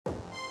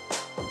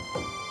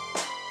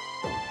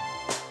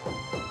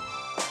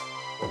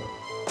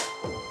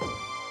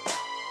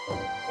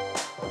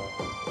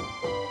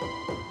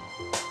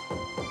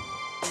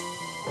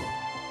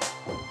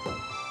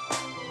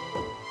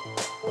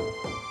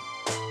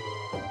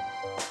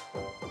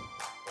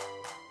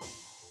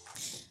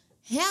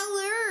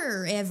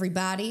Hello,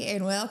 everybody,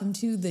 and welcome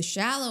to The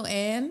Shallow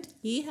End.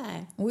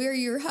 Yeehaw. We're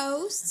your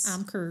hosts.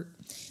 I'm Kurt.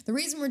 The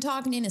reason we're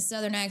talking in a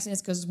southern accent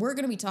is because we're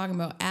going to be talking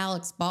about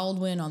Alex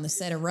Baldwin on the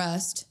set of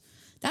Rust.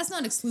 That's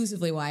not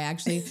exclusively why,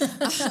 actually.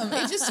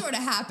 It just sort of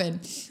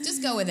happened.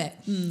 Just go with it.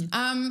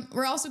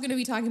 We're also going to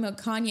be talking about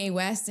Kanye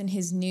West and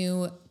his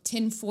new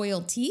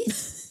tinfoil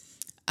teeth.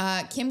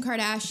 Kim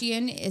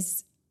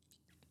Kardashian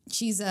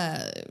she's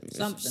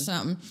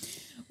something.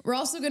 We're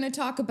also going to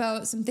talk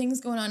about some things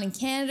going on in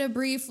Canada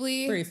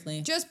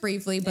briefly. Just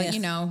briefly, but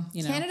you know,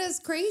 Canada's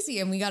crazy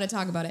and we got to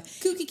talk about it.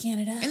 Kooky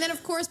Canada. And then,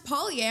 of course,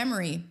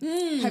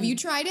 polyamory. Have you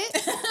tried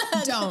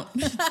it? Don't.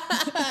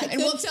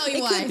 And we'll tell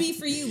you why. It could be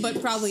for you, but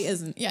probably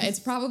isn't. Yeah, it's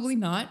probably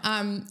not.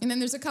 And then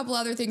there's a couple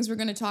other things we're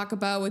going to talk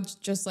about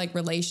with just like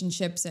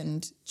relationships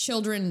and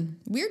children,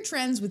 weird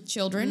trends with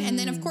children. And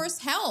then, of course,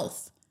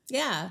 health.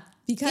 Yeah.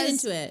 Because get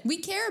into it. We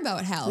care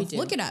about health. We do.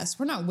 Look at us.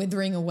 We're not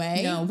withering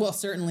away. No, well,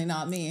 certainly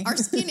not me. Our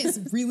skin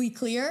is really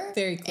clear.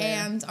 Very clear.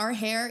 And our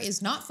hair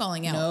is not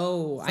falling out.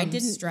 No, I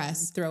didn't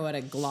stress. Throw out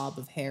a glob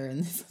of hair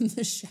from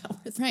the shower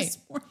this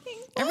morning.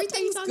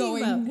 Everything's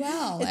going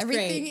well.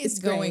 Everything is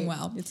going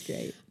well. It's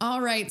great.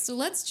 All right, so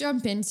let's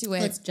jump into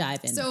it. Let's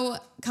dive in. So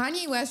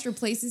Kanye West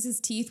replaces his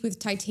teeth with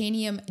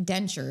titanium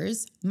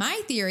dentures.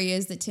 My theory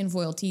is that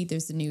tinfoil teeth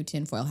is the new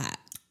tinfoil hat.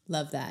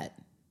 Love that.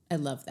 I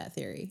love that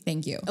theory.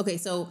 Thank you. Okay,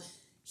 so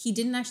he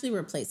didn't actually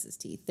replace his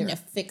teeth. They're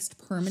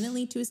affixed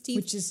permanently to his teeth.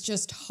 Which is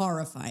just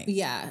horrifying.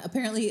 Yeah.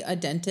 Apparently a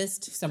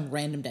dentist, some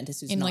random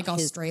dentist who's in not like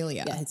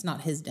Australia. Yeah, it's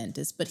not his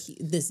dentist, but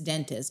this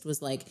dentist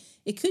was like,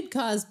 it could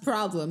cause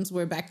problems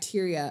where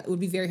it would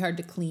be very hard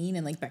to clean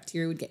and like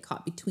bacteria would get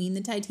caught between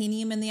the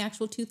titanium and the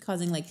actual tooth,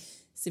 causing like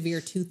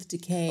severe tooth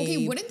decay.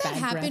 Okay, wouldn't that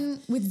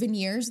happen with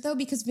veneers though?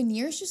 Because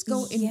veneers just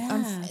go in.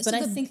 But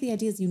I think the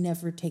idea is you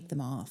never take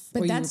them off.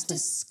 But that's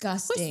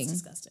disgusting. Of course it's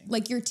disgusting.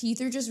 Like your teeth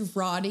are just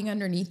rotting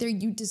underneath there.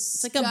 You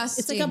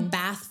disgusting. It's like a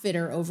bath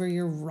fitter over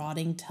your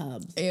rotting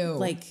tub. Ew.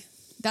 Like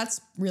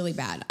that's really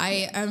bad.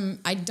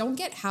 I don't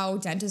get how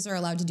dentists are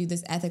allowed to do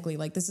this ethically.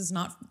 Like this is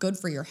not good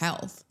for your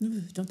health.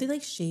 Don't they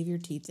like shave your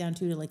teeth down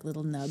to like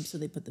little nubs so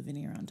they put the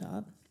veneer on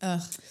top?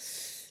 Ugh.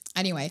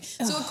 Anyway,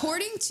 so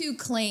according to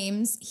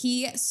claims,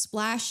 he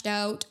splashed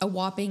out a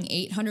whopping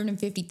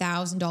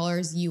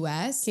 $850,000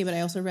 US. Okay, but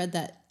I also read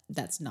that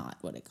that's not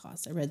what it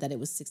cost. I read that it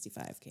was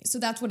 $65K. So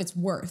that's what it's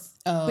worth.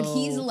 Oh. But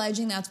he's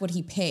alleging that's what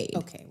he paid.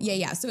 Okay. Well,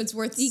 yeah. So it's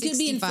worth you 65. could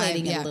be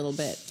inflating it a little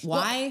bit.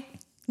 Why?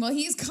 Well,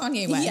 he's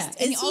Kanye West. Yeah.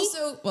 And he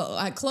also,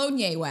 clone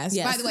Ye West.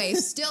 Yes. By the way,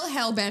 still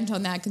hell-bent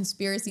on that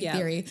conspiracy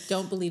theory.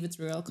 Don't believe it's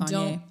real, Kanye.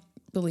 Don't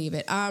believe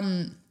it.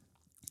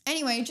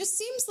 Anyway, it just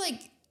seems like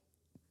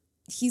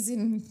he's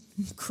in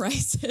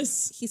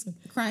crisis. He's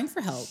crying for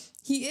help.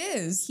 He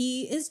is.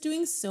 He is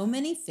doing so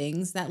many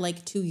things that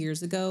like 2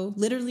 years ago,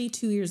 literally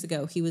 2 years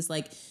ago, he was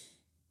like,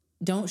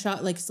 don't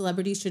shop, like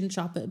celebrities shouldn't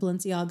shop at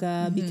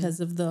Balenciaga because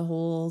of the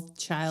whole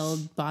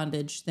child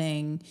bondage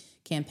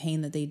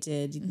campaign that they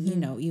did. You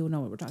know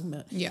what we're talking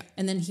about. Yeah.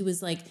 And then he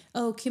was like,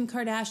 oh, Kim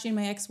Kardashian,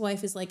 my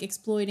ex-wife, is like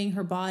exploiting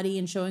her body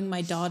and showing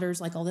my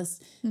daughters like all this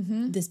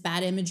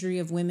bad imagery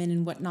of women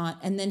and whatnot.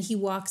 And then he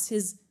walks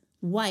his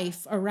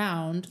wife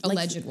around,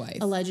 alleged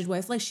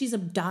wife, like she's a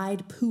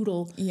dyed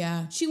poodle.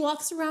 Yeah, she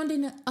walks around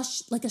in a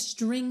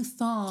string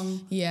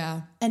thong.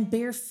 Yeah, and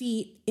bare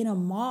feet in a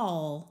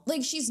mall.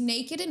 Like she's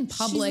naked in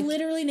public. She's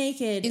literally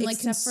naked in like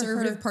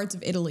conservative parts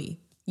of Italy.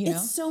 You know?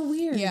 It's so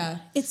weird. Yeah,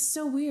 it's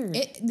so weird.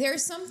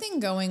 There's something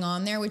going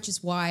on there, which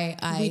is why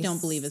we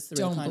don't believe it's the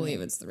real Kanye. Don't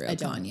believe it's the real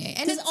Kanye,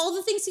 and it's all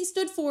the things he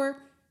stood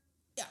for.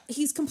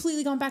 He's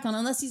completely gone back on,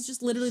 unless he's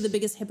just literally the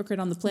biggest hypocrite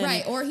on the planet.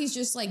 Right, or he's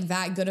just like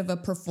that good of a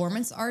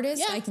performance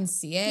artist. Yeah. I can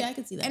see it. Yeah, I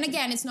can see that. And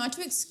again, it's not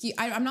to excuse,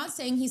 I'm not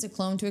saying he's a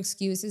clone to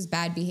excuse his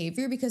bad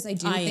behavior, because I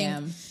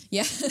am.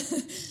 Yeah.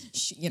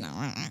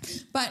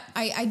 But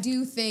I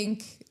do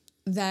think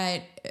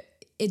that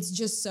it's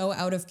just so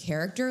out of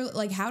character.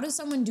 Like, how does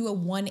someone do a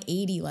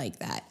 180 like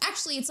that?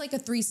 Actually, it's like a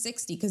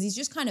 360, because he's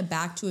just kind of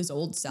back to his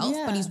old self,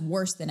 but he's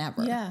worse than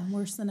ever. Yeah,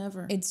 worse than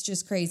ever. It's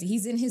just crazy.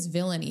 He's in his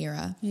villain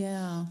era.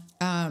 Yeah.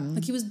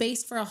 Like he was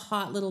based for a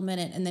hot little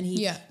minute and then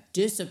he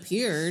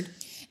disappeared.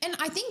 And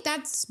I think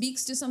that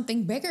speaks to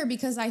something bigger,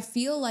 because I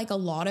feel like a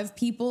lot of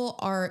people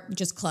are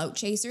just clout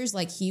chasers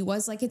like he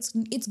was. Like it's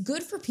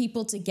good for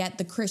people to get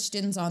the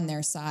Christians on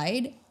their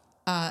side,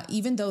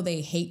 even though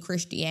they hate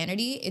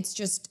Christianity. It's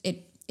just,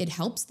 it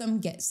helps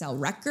them sell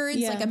records.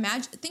 Yeah.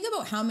 Like think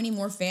about how many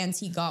more fans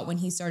he got when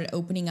he started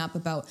opening up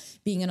about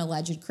being an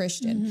alleged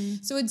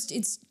Christian. So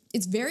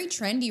it's very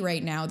trendy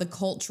right now, the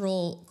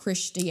cultural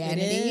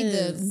Christianity,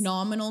 the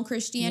nominal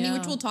Christianity,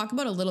 which we'll talk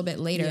about a little bit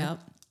later. Yeah.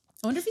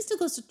 I wonder if he still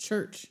goes to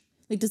church.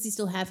 Like, does he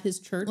still have his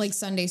church? Like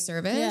Sunday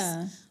service?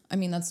 Yeah. I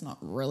mean, that's not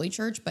really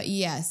church, but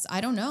yes, I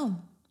don't know.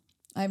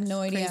 I have no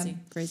idea.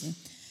 Crazy.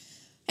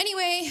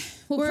 Anyway,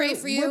 we'll pray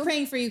for you. We're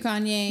praying for you,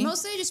 Kanye.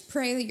 Mostly I just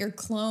pray that your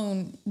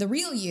clone, the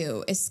real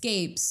you,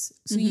 escapes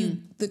so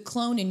the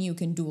clone and you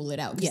can duel it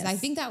out. Because I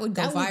think that would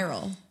go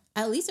viral.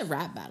 At least a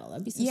rap battle.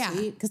 That'd be so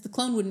sweet. Because the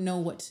clone wouldn't know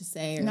what to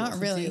say. Or not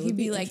really. He'd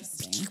be like...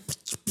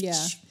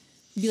 Yeah.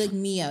 Be like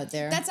me out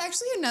there. That's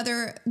actually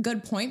another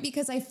good point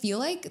because I feel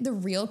like the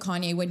real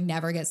Kanye would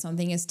never get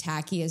something as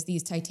tacky as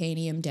these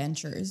titanium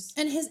dentures.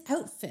 And his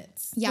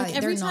outfits. Yeah, like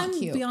every they're not time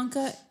cute.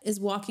 Bianca is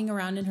walking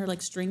around in her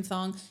like string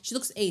thong, she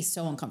looks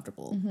so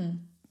uncomfortable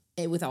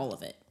with all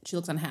of it. She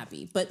looks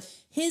unhappy. But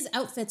his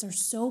outfits are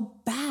so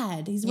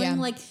bad. He's wearing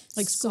like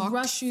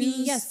sock shoes.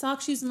 Yeah, sock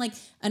shoes and like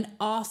an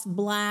off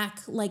black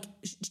like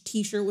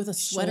t-shirt with a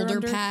sweater Shoulder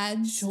under.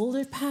 pads.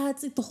 Shoulder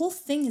pads. Like the whole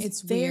thing is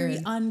It's very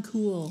weird.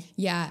 uncool.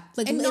 Yeah.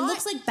 Like and it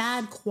looks like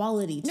bad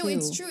quality too. No,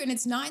 it's true. And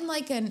it's not in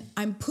like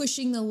I'm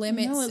pushing the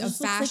limits No, it of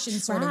just looks fashion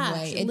like sort of trash.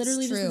 way. It It's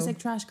literally true. just looks like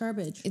trash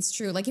garbage. It's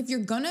true. Like if you're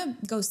gonna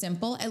go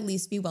simple, at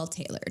least be well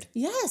tailored.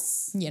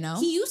 Yes. You know?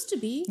 He used to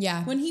be.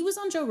 Yeah. When he was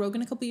on Joe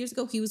Rogan a couple years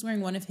ago, he was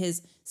wearing one of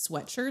his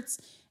sweatshirts.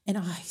 And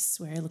I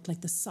swear it looked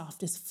like the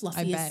softest, fluffiest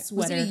I bet.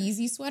 sweater. Was it a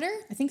Yeezy sweater?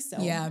 I think so.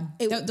 Yeah.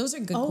 Those are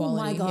good oh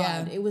quality. my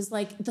God. Yeah. It was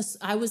like this.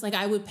 I was like,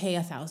 I would pay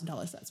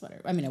 $1,000 for that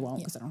sweater. I mean, I won't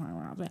because I don't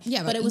have one.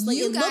 Yeah, but it was like,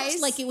 you it guys-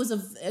 looked like it was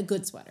a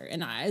good sweater.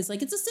 And I was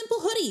like, it's a simple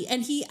hoodie.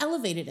 And he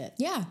elevated it.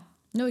 Yeah.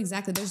 No,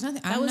 exactly. There's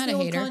nothing. That I'm was not the a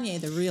old hater. Kanye,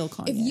 the real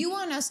Kanye. If you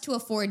want us to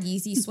afford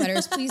Yeezy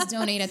sweaters, please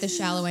donate at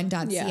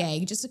theshallowend.ca.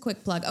 Yeah. Just a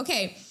quick plug.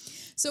 Okay.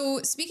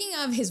 So speaking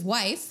of his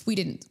wife, we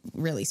didn't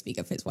really speak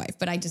of his wife,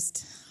 but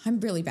I'm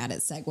really bad at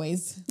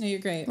segues. No, you're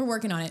great. We're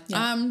working on it.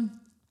 Yeah.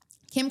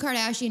 Kim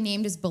Kardashian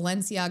named as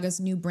Balenciaga's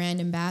new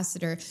brand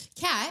ambassador.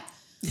 Kat,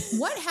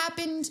 what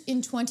happened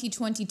in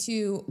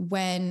 2022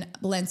 when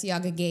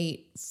Balenciaga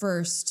Gate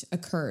first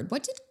occurred?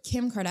 What did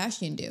Kim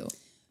Kardashian do?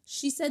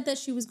 She said that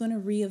she was going to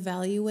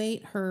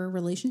reevaluate her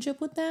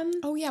relationship with them.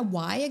 Oh yeah,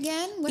 why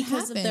again? What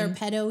Because happened? of their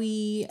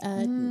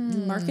pedo-y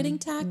marketing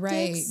tactics.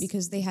 Right,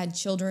 because they had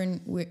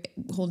children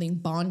holding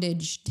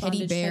bondage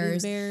teddy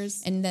bears.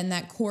 And then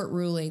that court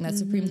ruling, that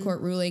Supreme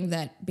Court ruling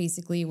that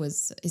basically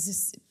is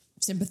this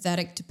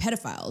sympathetic to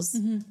pedophiles.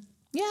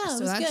 Yeah, So it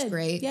was that's good.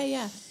 great.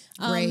 Yeah.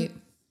 Great.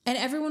 And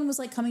everyone was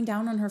like coming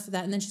down on her for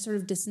that. And then she sort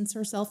of distanced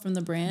herself from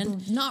the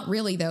brand. Not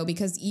really though,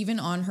 because even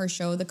on her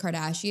show, The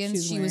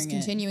Kardashians, she was wearing it.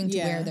 continuing to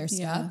Yeah, wear their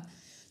yeah. stuff.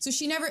 So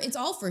it's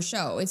all for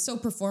show. It's so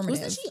performative.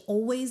 Wasn't she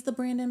always the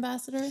brand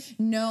ambassador?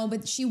 No,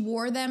 but she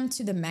wore them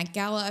to the Met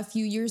Gala a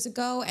few years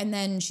ago. And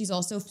then she's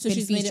also been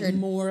She's featured. made it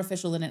more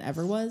official than it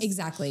ever was.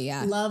 Exactly,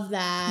 yeah. Love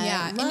that.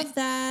 Yeah, Love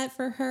that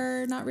for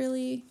her. Not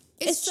really.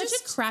 It's such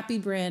just- a crappy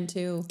brand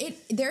too.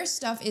 Their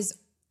stuff is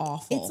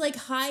awful. It's like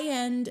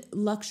high-end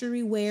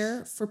luxury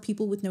wear for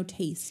people with no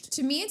taste.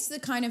 To me, it's the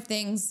kind of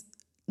things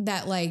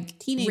that like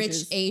Teenagers.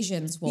 rich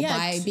Asians will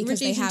buy because rich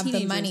they Asian have the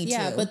teenagers. money to.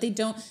 Yeah, but they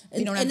don't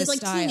They don't have and the it's like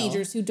style.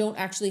 teenagers who don't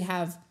actually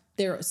have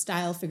their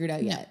style figured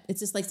out yet.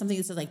 It's just like something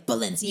that says like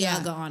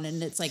Balenciaga on,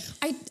 and it's like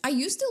I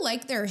used to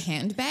like their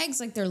handbags,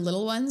 like their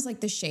little ones,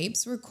 like the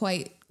shapes were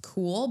quite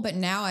cool, but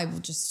now I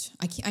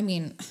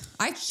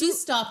she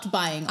stopped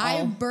buying all.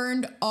 I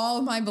burned all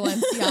of my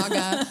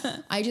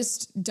Balenciaga. I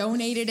just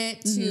donated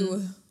it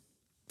to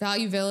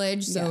Value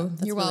Village, so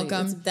that's you're really-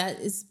 welcome. that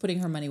is putting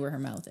her money where her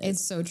mouth is.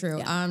 It's so true.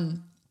 Yeah.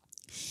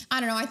 I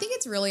don't know. I think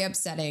it's really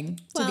upsetting,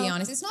 to be Well,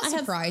 honest. It's not I have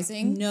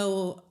surprising.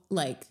 No,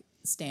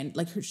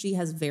 she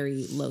has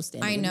very low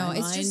standing. I know. In my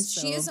It's mind, just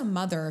so. she is a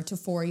mother to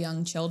 4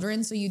 young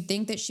children, so you'd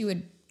think that she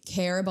would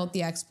care about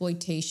the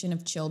exploitation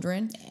of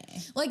children.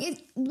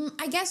 Like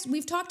I guess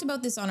we've talked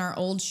about this on our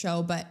old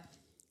show, but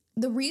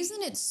the reason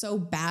it's so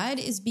bad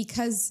is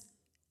because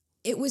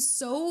it was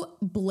so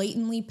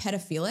blatantly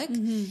pedophilic,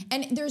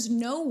 and there's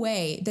no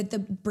way that the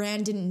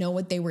brand didn't know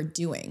what they were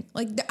doing.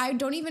 Like I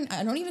don't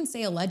even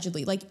say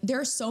allegedly. Like there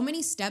are so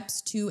many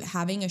steps to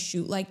having a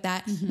shoot like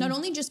that. Not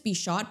only just be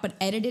shot, but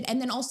edited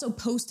and then also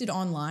posted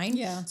online.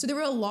 Yeah. So there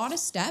were a lot of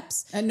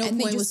steps. At no and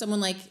they point was just-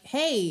 someone like,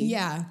 "Hey,"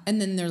 Yeah. and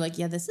then they're like,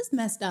 "Yeah, this is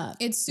messed up.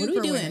 It's super What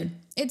are we doing?" weird.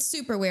 It's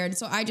super weird.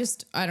 So I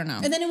don't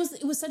know. And then it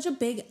was such a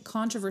big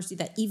controversy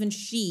that even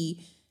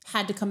she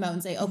had to come out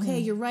and say, "Okay,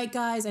 you're right,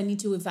 guys. I need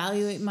to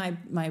evaluate my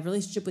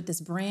relationship with this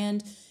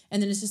brand."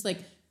 And then it's just like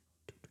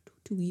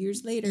 2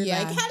 years later, Yeah.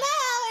 like,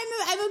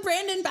 "Hello, I'm a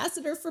brand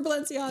ambassador for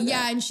Balenciaga."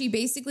 Yeah, and she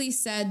basically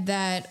said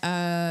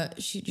that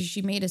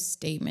she made a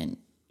statement.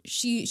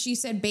 She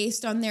said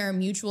based on their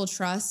mutual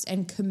trust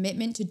and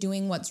commitment to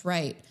doing what's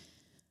right.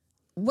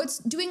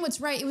 Doing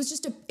what's right? It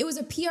was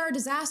a PR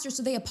disaster,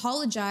 so they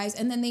apologized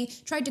and then they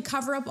tried to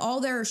cover up all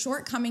their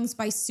shortcomings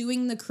by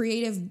suing the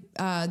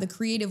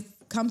creative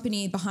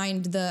company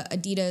behind the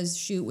Adidas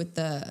shoot with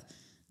the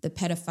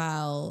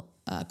pedophile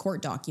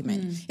court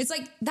document. It's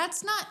like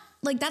that's not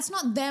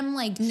them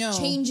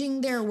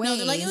changing their ways. No,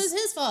 they're like, it was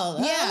his fault.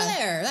 Yeah. Over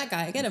there, that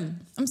guy, get him.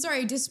 I'm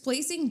sorry,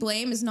 displacing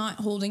blame is not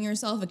holding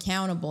yourself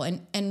accountable,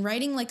 and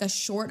writing like a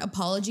short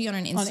apology on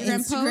an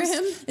Instagram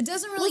post, it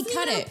doesn't really Wasn't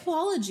cut even it. an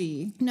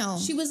apology. No.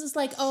 She was just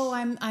like, "Oh,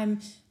 I'm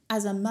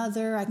as a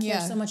mother, I care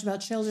Yeah. so much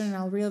about children, and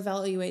I'll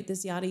reevaluate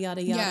this yada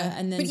yada yada." Yeah,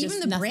 And then but just even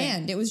the nothing.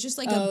 brand, it was just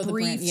like Oh, a the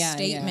brief brand. Yeah,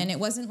 statement. yeah. It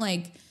wasn't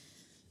like,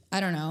 I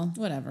don't know.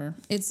 Whatever.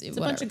 It's a whatever.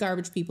 bunch of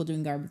garbage people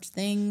doing garbage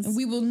things.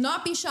 We will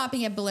not be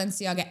shopping at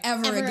Balenciaga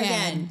ever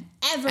again.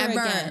 Ever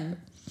again.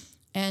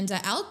 And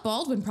Alec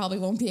Baldwin probably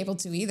won't be able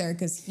to either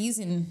because he's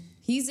in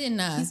He's in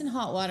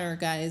hot water,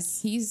 guys.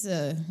 he's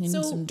in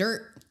So- some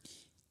dirt.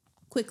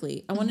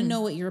 quickly, I want to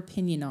know what your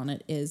opinion on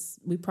it is.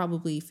 We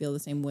probably feel the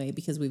same way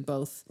because we've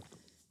both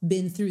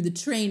been through the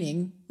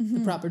training, the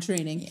proper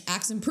training.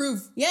 Acts and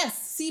prove.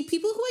 Yes. See,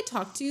 people who I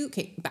talk to.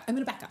 Okay, I'm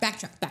going to back up.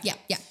 Backtrack.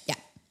 Yeah.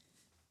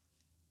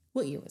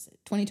 What year was it?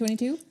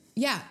 2022?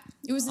 Yeah.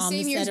 It was the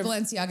same year as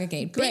Balenciaga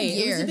Gate. Great. Big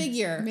year. It was a big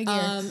year. Big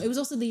year. It was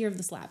also the year of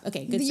the slap.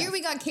 Okay, good The stuff. year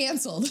we got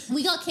canceled.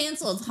 We got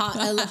canceled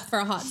for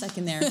a hot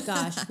second there.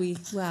 Gosh, we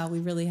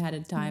really had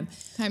a time.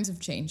 Times have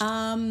changed.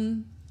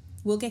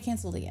 We'll get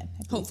canceled again.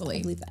 Hopefully.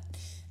 I believe that.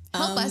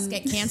 Help us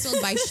get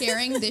canceled by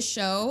sharing this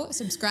show,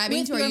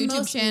 subscribing to our YouTube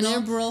most channel.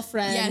 Liberal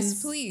friends.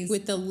 Yes, please.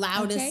 With the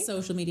loudest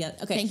social media.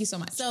 Okay. Thank you so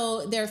much.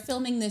 So they're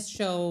filming this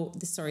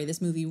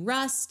movie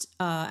Rust.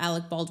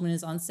 Alec Baldwin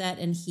is on set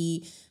and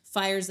he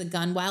fires a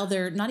gun while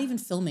they're not even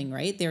filming,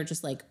 right? They're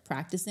just like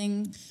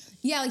practicing.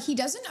 Yeah, like he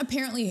doesn't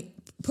apparently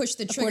push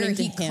the trigger.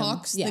 He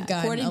cocks the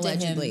gun,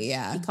 allegedly.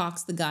 He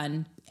cocks the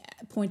gun,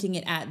 pointing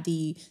it at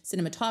the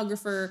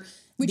cinematographer.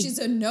 Which is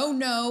a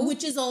no-no.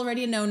 Which is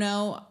already a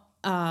no-no.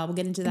 We'll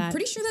get into that. I'm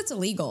pretty sure that's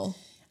illegal.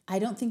 I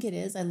don't think it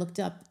is. I looked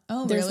up.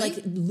 Oh, there's really?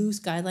 like loose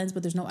guidelines,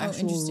 but there's no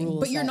actual rules.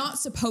 But you're not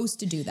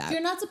supposed to do that.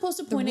 You're not supposed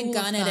to point a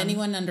gun at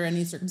anyone under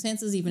any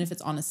circumstances, even if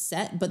it's on a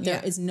set. But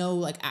there is no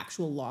like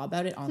actual law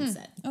about it on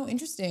set. Oh,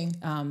 interesting.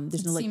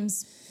 There's no like.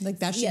 Seems like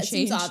that should change.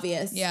 Seems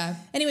obvious. Yeah.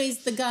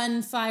 Anyways, the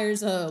gun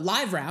fires a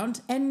live round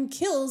and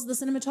kills the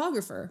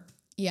cinematographer.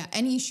 Yeah,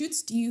 and he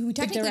shoots. Who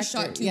technically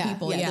shot two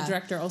people. Yeah, the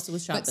director also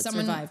was shot, but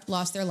someone survived.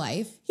 Lost their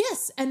life.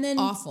 Yes, and then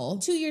awful.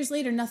 2 years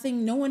later,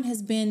 no one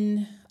has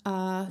been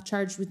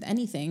charged with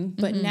anything.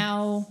 But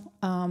now,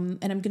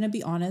 and I'm going to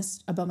be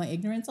honest about my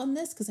ignorance on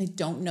this because I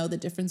don't know the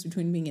difference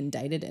between being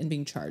indicted and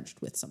being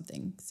charged with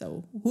something.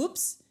 So,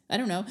 whoops, I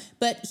don't know.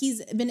 But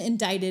he's been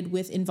indicted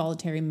with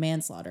involuntary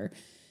manslaughter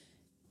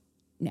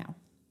now.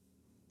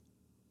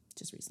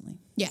 Just recently.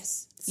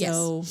 Yes.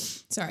 So,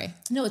 sorry.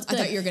 No, it's good.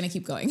 I thought you were going to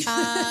keep going.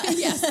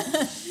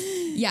 Yes.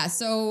 Yeah.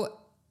 So,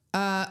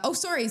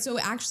 sorry. So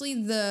actually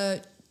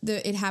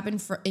it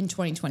happened in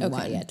 2021.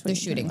 Okay, yeah, 2021. The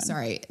shooting.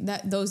 Sorry.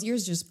 Those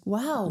years just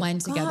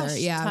blend together.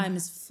 Yeah. Time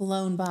has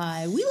flown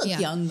by. We look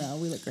young though.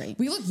 We look great.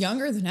 We look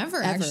younger than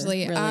ever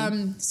actually.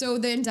 Really. So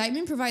the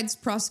indictment provides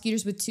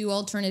prosecutors with two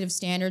alternative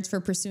standards for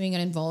pursuing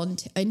an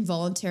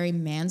involuntary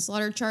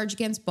manslaughter charge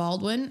against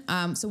Baldwin.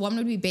 So one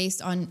would be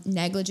based on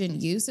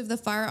negligent use of the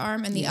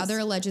firearm and the other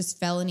alleges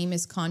felony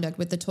misconduct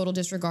with the total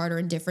disregard or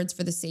indifference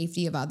for the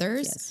safety of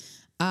others.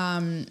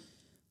 Yes.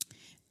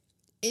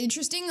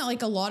 Interesting,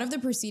 like a lot of the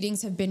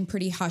proceedings have been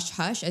pretty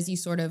hush-hush, as you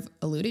sort of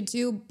alluded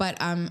to, but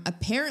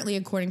apparently,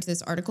 according to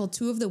this article,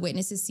 two of the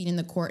witnesses seen in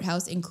the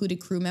courthouse included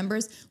crew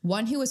members,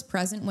 one who was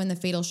present when the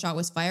fatal shot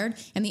was fired,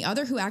 and the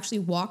other who actually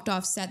walked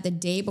off set the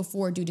day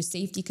before due to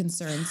safety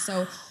concerns.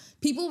 So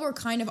people were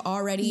kind of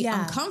already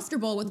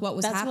uncomfortable with what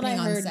was happening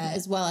on set. That's what I heard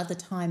as well at the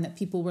time, that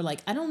people were like,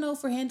 I don't know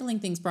if we're handling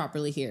things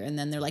properly here. And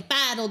then they're like,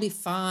 it'll be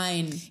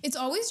fine. It's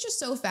always just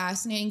so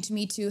fascinating to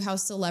me too, how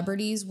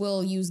celebrities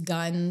will use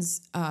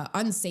guns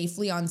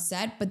unsafely on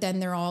set, but then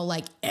they're all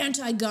like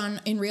anti-gun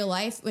in real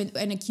life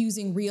and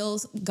accusing real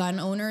gun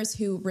owners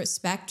who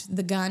respect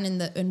the gun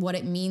and what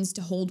it means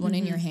to hold one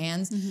in your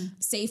hands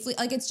safely.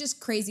 Like, it's just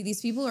crazy.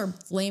 These people are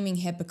flaming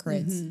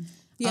hypocrites.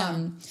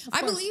 Yeah,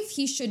 I believe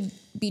he should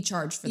be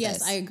charged for this.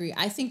 Yes, I agree.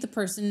 I think the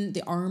person,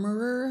 the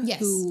armorer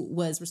who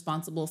was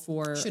responsible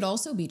for should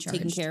also be charged.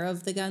 Taking care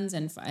of the guns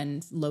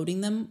and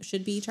loading them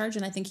should be charged,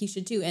 and I think he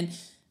should too. And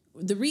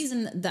the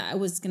reason that I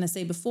was going to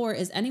say before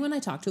is anyone I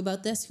talk to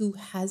about this who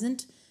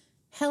hasn't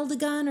held a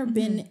gun or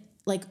been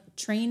like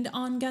trained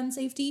on gun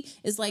safety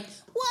is like,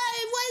 why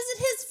is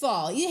it his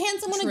fault? You hand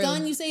someone a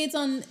gun, you say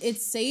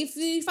it's safe,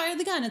 you fire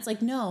the gun. It's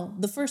like, no,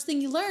 the first thing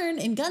you learn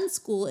in gun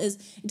school is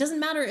it doesn't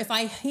matter if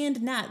I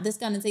hand Nat this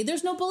gun and say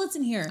there's no bullets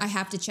in here. I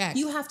have to check.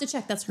 You have to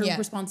check. That's her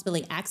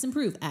responsibility. Acts and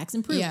prove.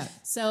 Yeah.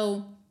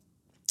 So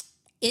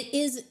it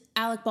is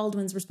Alec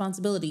Baldwin's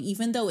responsibility,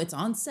 even though it's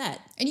on set.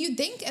 And you'd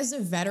think as a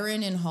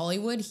veteran in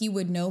Hollywood, he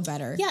would know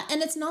better. Yeah,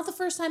 and it's not the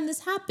first time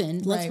this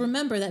happened. Let's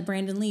remember that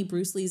Brandon Lee,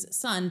 Bruce Lee's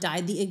son,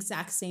 died the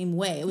exact same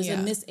way. It was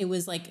it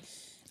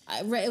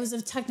was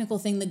a technical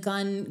thing. The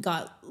gun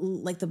got,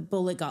 like, the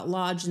bullet got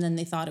lodged, and then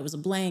they thought it was a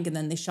blank, and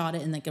then they shot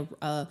it in like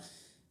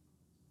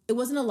it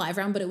wasn't a live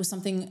round, but it was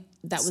something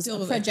that was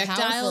still a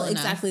projectile.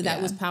 Exactly.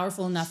 That was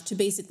powerful enough to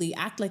basically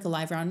act like a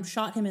live round,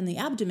 shot him in the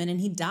abdomen,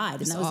 and he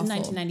died. And that was in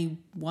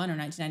 1991 or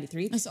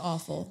 1993. That's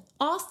awful.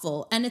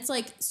 Awful. And it's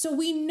like, so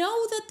we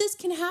know that this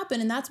can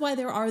happen. And that's why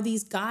there are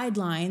these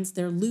guidelines.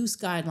 They're loose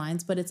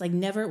guidelines, but it's like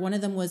never, one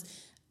of them was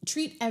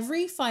treat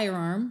every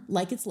firearm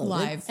like it's loaded.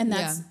 Live. And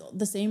that's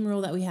the same rule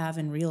that we have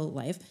in real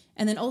life.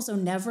 And then also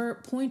never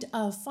point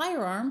a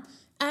firearm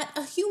at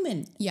a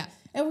human. Yeah.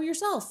 Or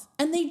yourself.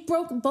 And they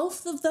broke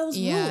both of those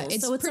rules.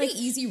 It's so it's pretty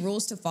easy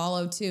rules to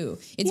follow too.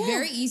 It's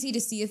very easy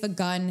to see if a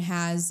gun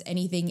has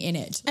anything in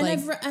it.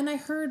 And I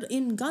heard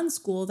in gun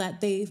school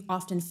that they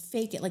often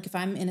fake it. Like if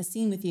I'm in a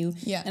scene with you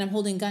and I'm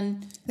holding a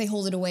gun, they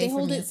hold it away. They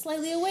hold it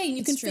slightly away. And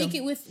you can fake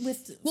it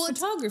with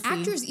photography.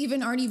 Actors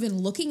even aren't even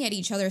looking at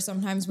each other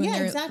sometimes when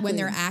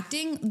they're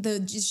acting.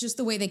 It's just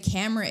the way the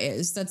camera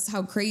is. That's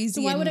how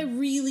crazy. So why would I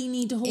really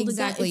need to hold a gun?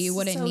 Exactly, you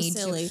wouldn't so need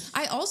silly. to.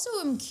 I also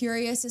am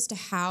curious as to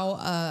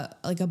how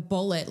like a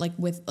bullet, like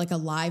with like a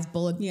live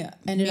bullet, made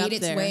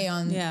its way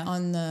on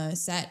the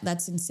set.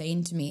 That's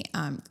insane to me.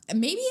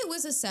 Maybe it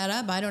was a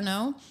setup. I don't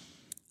know.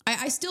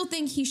 I still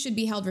think he should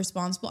be held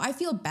responsible. I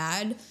feel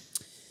bad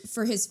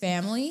for his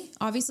family.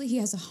 Obviously, he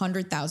has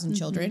 100,000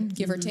 children,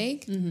 give or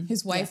take.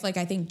 His wife, like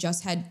I think,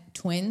 just had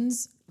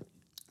twins.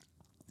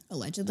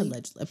 Allegedly.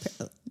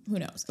 Who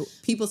knows?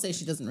 People say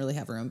she doesn't really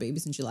have her own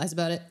babies and she lies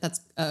about it.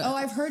 That's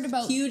I've heard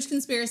about huge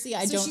conspiracy.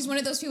 She's one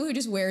of those people who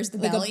just wears the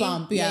belly. Like a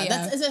bump.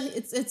 Yeah.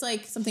 It's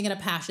like something at a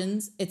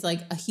Passions. It's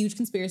like a huge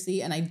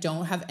conspiracy and I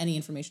don't have any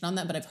information on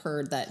that, but I've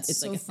heard that it's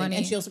so like a funny thing.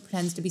 And she also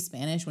pretends to be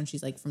Spanish when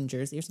she's like from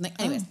Jersey or something.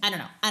 Anyways, I don't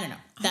know.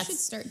 I should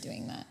start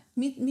doing that.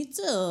 Me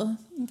too.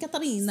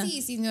 Catarina.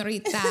 Sí,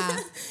 señorita.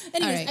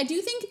 Anyways, right. I do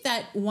think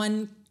that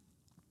one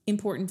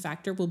important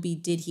factor will be,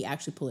 did he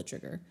actually pull a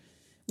trigger?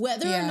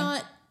 Whether or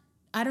not,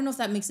 I don't know if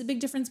that makes a big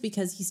difference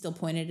because he still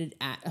pointed it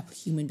at a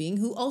human being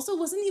who also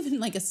wasn't even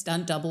like a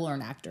stunt double or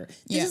an actor.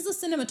 This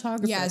is a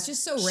cinematographer. Yeah, it's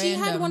just so random. She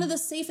had one of the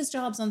safest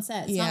jobs on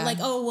set. It's not like,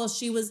 oh, well,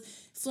 she was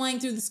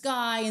flying through the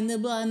sky and the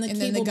cable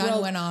then the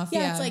gun went off.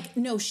 Yeah, it's like,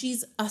 no,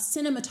 she's a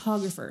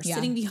cinematographer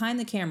sitting behind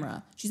the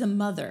camera. She's a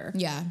mother.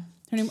 Yeah.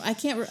 Her name, I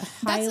can't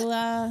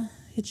Hyla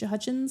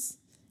Hutchins?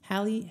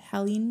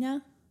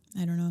 Halina?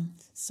 I don't know.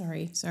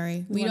 Sorry.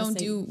 We don't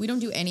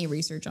do any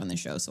research on the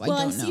show, so I don't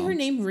know. Well, I see her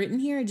name written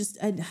here. I just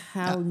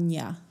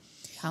Halnya.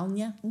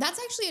 That's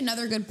actually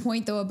another good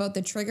point though about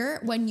the trigger.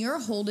 When you're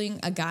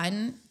holding a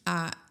gun,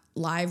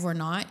 live or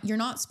not, you're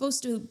not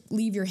supposed to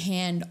leave your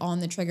hand on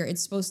the trigger.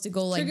 It's supposed to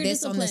go like trigger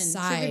this on the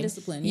side. Trigger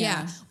discipline.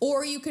 Yeah.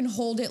 Or you can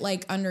hold it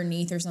like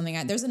underneath or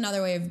something. There's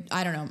another way of,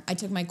 I don't know. I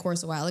took my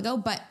course a while ago,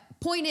 but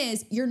point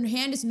is your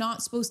hand is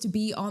not supposed to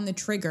be on the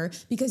trigger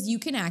because you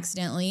can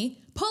accidentally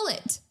pull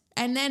it.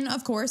 And then,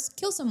 of course,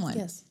 kill someone.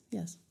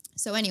 Yes.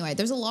 So anyway,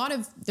 there's a lot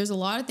of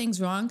things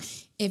wrong.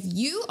 If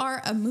you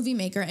are a movie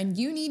maker and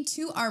you need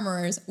 2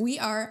 armorers, we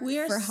are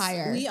for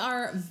hire. We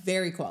are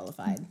very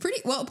qualified.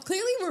 Pretty well.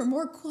 Clearly, we're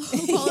more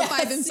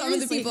qualified than some of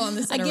the people on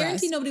the set. I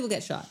guarantee nobody will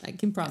get shot. I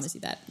can promise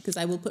you that because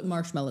I will put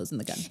marshmallows in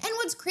the gun. And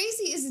what's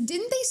crazy is,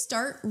 didn't they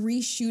start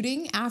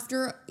reshooting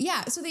after?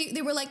 Yeah, so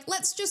they were like,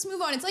 let's just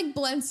move on. It's like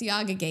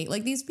Balenciaga Gate.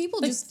 Like these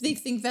people they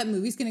think that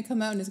movie's going to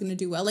come out and is going to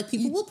do well. Like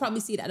people will probably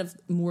see it out of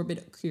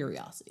morbid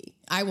curiosity.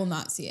 I will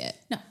not see it.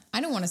 No,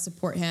 I don't want to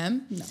support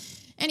him. No.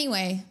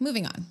 Anyway,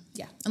 moving on.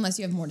 Yeah. Unless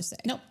you have more to say.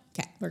 Nope.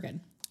 Okay. We're good.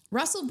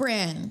 Russell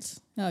Brand.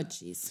 Oh,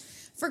 jeez.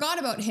 Forgot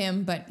about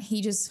him, but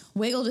he just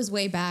wiggled his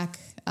way back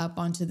up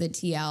onto the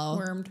TL.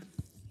 Wormed.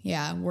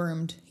 Yeah,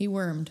 wormed. He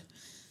wormed.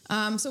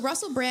 So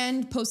Russell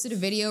Brand posted a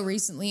video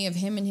recently of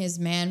him and his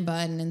man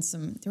bun and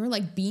there were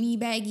like beanie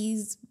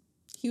baggies.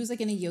 He was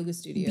like in a yoga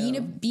studio.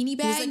 Beanie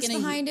bags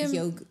behind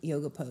him.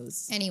 Yoga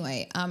pose.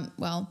 Anyway,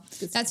 well,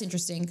 that's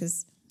interesting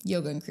because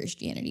yoga and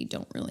Christianity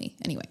don't really.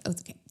 Anyway,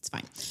 it's okay. It's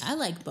fine. I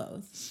like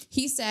both.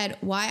 He said,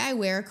 "Why I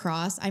wear a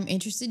cross. I'm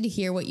interested to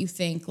hear what you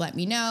think. Let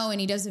me know." And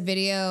he does a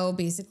video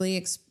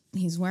basically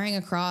he's wearing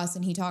a cross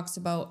and he talks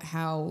about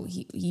how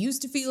he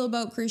used to feel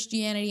about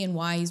Christianity and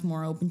why he's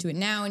more open to it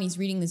now. And he's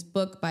reading this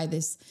book by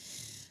this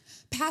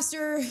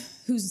pastor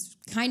who's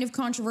kind of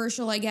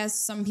controversial, I guess.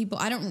 Some people,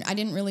 I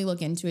didn't really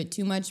look into it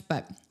too much,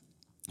 but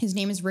his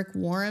name is Rick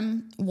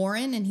Warren,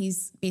 and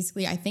he's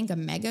basically, I think, a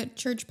mega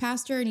church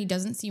pastor, and he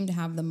doesn't seem to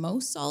have the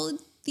most solid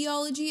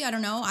theology. I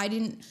don't know. I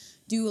didn't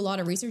do a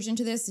lot of research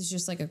into this. It's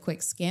just like a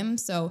quick skim.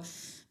 So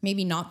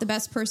maybe not the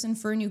best person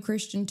for a new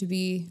Christian to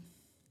be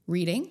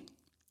reading.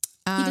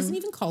 He doesn't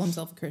even call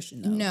himself a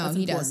Christian, though. No,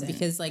 he doesn't.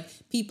 Because like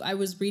I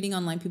was reading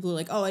online, people are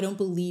like, "Oh, I don't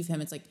believe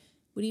him." It's like,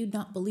 what do you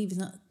not believe?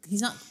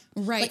 He's not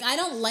right. Like I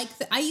don't like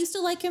I used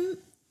to like him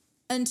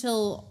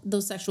until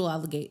those sexual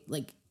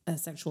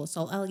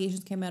assault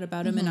allegations came out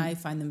about him, and I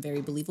find them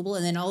very believable.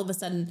 And then all of a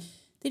sudden,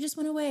 they just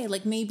went away.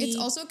 Like maybe it's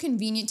also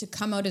convenient to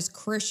come out as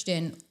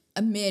Christian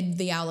amid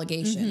the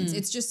allegations.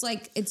 It's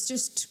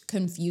just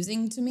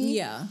confusing to me.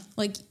 Yeah,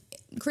 like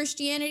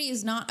Christianity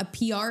is not a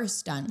PR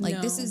stunt.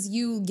 Like this is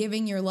you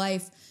giving your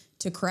life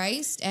to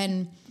Christ.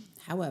 And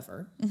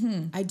however,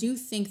 I do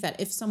think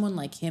that if someone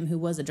like him, who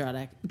was a drug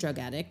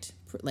addict,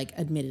 like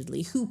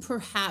admittedly, who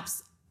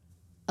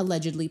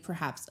allegedly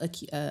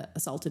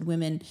assaulted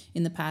women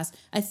in the past,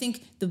 I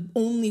think the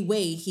only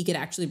way he could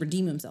actually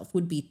redeem himself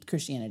would be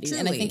Christianity. Truly.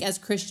 And I think as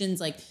Christians,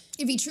 like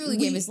if he truly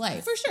gave his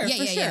life, for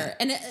sure.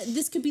 And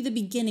this could be the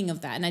beginning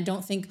of that. And I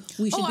don't think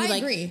we should be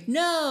like, agree.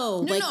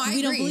 no, we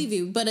agree. don't believe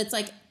you. But it's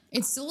like,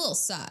 It's a little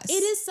sus. It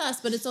is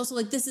sus, but it's also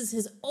like this is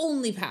his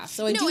only path.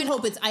 So I do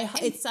hope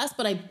it's sus,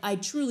 but I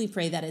truly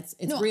pray that it's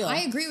real. I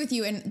agree with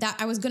you, and that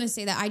I was going to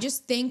say that I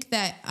just think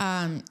that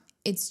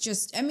it's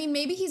just, I mean,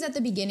 maybe he's at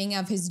the beginning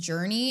of his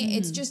journey.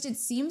 It's just, it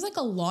seems like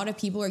a lot of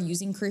people are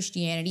using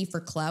Christianity for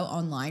clout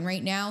online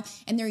right now,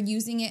 and they're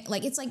using it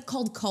like, it's like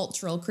called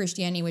cultural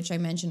Christianity, which I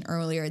mentioned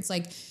earlier. It's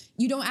like,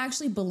 you don't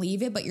actually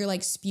believe it, but you're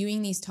like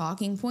spewing these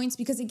talking points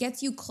because it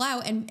gets you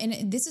clout.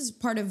 And this is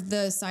part of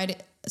the side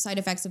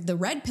effects of the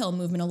red pill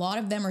movement. A lot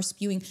of them are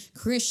spewing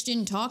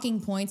Christian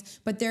talking points,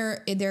 but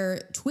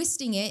they're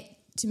twisting it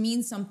to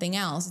mean something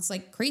else. It's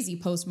like crazy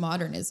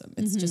postmodernism.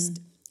 It's just,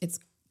 it's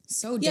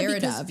so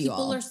Derrida of you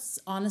all. People are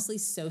honestly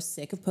so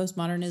sick of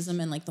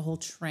postmodernism and like the whole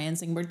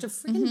trans thing. We're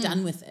just freaking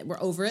done with it.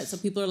 We're over it. So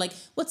people are like,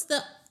 what's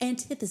the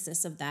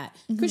antithesis of that?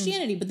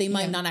 Christianity, but they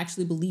might not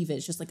actually believe it.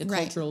 It's just like a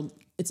cultural,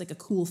 it's like a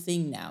cool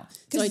thing now.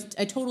 So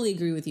I totally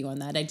agree with you on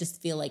that. I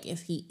just feel like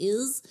if he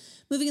is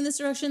moving in this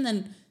direction,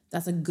 then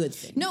that's a good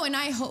thing. No, and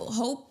I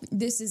hope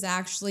this is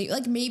actually,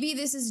 like, maybe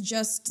this is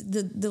just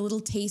the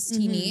little taste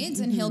he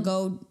needs, and he'll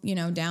go,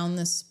 down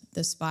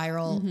the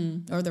spiral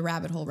or the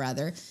rabbit hole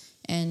rather,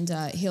 and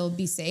he'll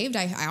be saved.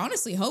 I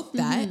honestly hope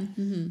that,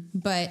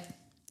 but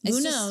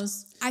who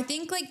knows? I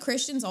think like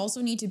Christians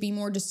also need to be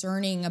more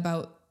discerning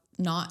about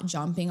not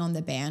jumping on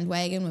the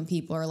bandwagon when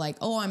people are like,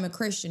 oh, I'm a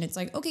Christian. It's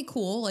like, okay,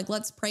 cool. Like,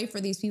 let's pray for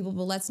these people,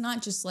 but let's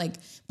not just like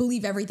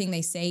believe everything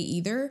they say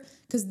either.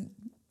 Because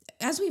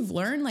as we've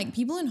learned, like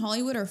people in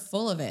Hollywood are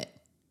full of it.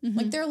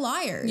 Like they're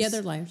liars. Yeah,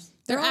 they're liars.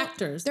 They're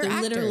actors. They're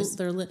actors.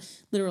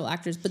 Literal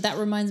actors. But that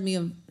reminds me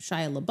of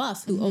Shia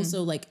LaBeouf, who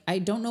also like, I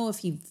don't know if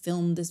he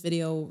filmed this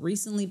video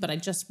recently, but I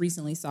just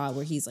recently saw it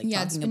where he's like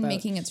talking it's been about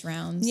making its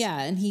rounds.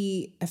 Yeah, and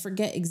I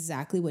forget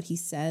exactly what he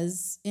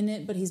says in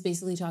it, but he's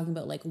basically talking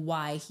about like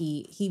why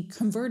he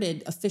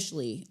converted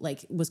officially,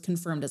 like was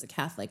confirmed as a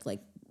Catholic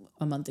like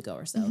a month ago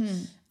or so.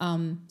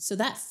 So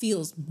that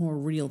feels more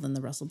real than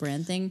the Russell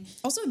Brand thing.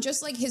 Also,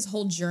 just like his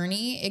whole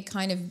journey, it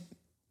kind of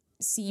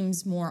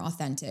seems more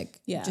authentic.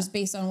 Yeah. Just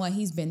based on what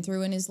he's been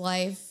through in his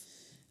life.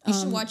 You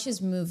should watch his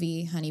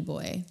movie, Honey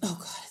Boy. Oh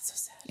God, it's so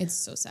sad. It's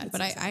so sad,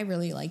 but I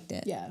really liked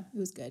it. Yeah, it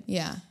was good.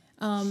 Yeah.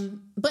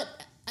 But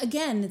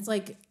again, it's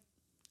like,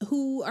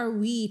 who are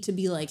we to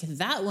be like,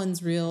 that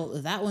one's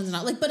real, that one's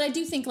not? Like, but I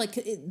do think like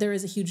there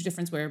is a huge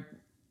difference where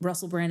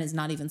Russell Brand is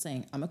not even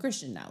saying, I'm a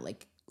Christian now.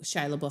 Like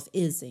Shia LaBeouf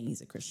is saying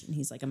he's a Christian.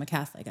 He's like, I'm a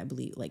Catholic, I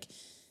believe. Like,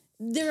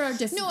 there are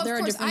different. No, of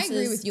course, I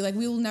agree with you. Like,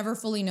 we will never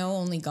fully know.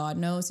 Only God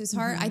knows his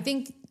heart. I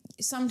think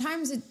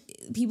sometimes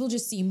people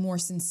just seem more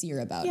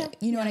sincere about it.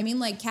 You know what I mean?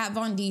 Like, Kat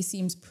Von D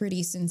seems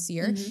pretty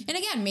sincere. And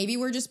again, maybe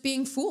we're just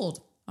being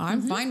fooled.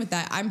 I'm fine with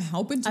that. I'm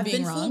open to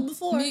being wrong. I've been fooled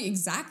before.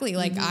 Exactly.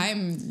 Like,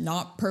 I'm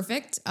not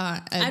perfect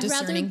at I'd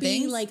rather be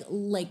things.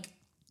 like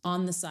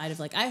on the side of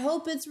like, I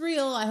hope it's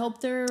real. I hope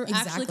they're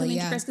actually coming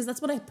to Christ, because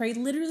that's what I pray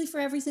literally for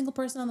every single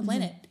person on the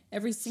planet.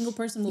 Every single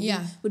person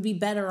would be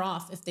better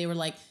off if they were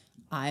like,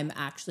 I'm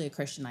actually a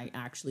Christian. I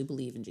actually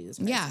believe in Jesus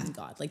Christ and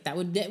God. Like that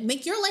would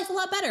make your life a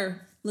lot better,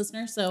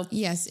 listener. So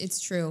yes, it's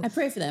true. I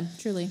pray for them,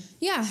 truly.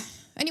 Yeah.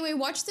 Anyway,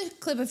 watch the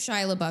clip of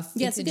Shia LaBeouf.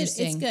 Yes,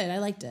 it's good. I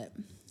liked it.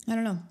 I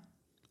don't know.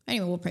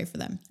 Anyway, we'll pray for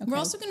them. Okay. We're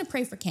also going to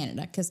pray for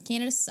Canada because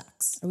Canada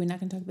sucks. Are we not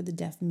going to talk about the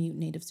deaf mute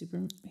native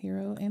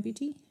superhero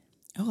amputee?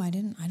 Oh, I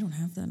don't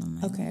have that on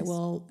my list. Okay,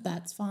 well,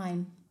 that's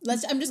fine.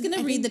 I'm just going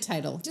to read the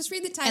title. Just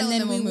read the title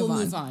and then we'll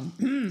move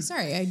on.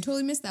 Sorry, I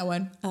totally missed that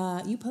one.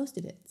 You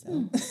posted it,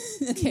 so.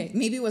 Okay,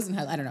 maybe it wasn't,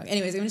 I don't know.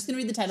 Anyways, I'm just going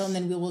to read the title and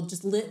then we will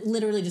just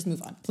literally just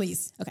move on.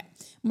 Please. Okay.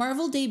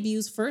 Marvel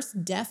debuts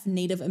first deaf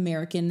Native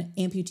American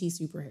amputee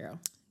superhero.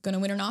 Gonna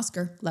win an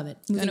Oscar. Love it.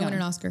 Gonna win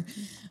an Oscar.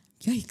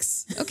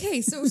 Yikes.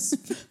 Okay, so...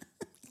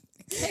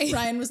 Okay.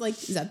 Ryan was like,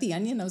 is that The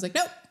Onion? I was like,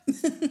 nope.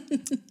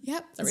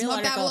 Yep. It's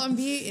not Babylon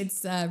Bee.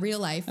 It's real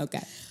life.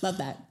 Okay. Love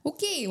that.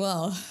 Okay,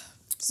 well...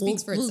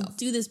 Speaks for itself. We'll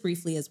do this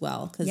briefly as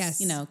well because,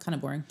 kind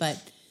of boring,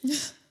 but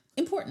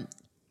important.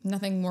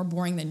 Nothing more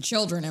boring than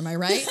children, am I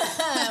right?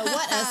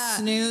 What a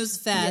snooze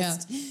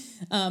fest.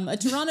 Yeah. A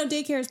Toronto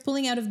daycare is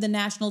pulling out of the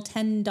national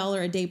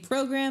 $10 a day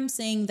program,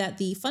 saying that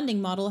the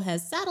funding model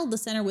has saddled the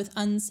center with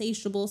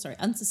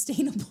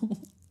unsustainable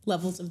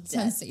levels of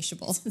debt.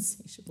 Insatiable.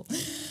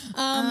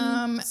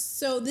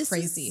 So this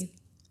is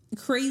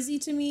crazy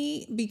to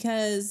me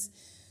because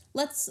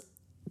let's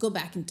go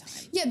back in time.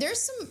 Yeah,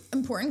 there's some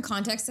important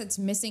context that's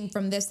missing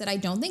from this that I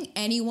don't think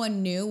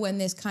anyone knew when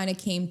this kind of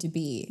came to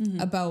be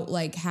about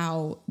like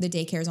how the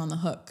daycare is on the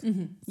hook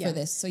for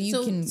this. So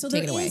you can take it away. So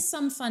there is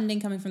some funding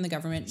coming from the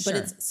government, but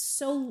it's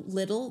so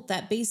little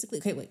that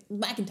basically,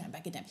 back in time.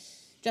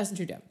 Justin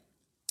Trudeau.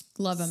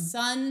 Love him.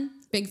 Son.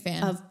 Big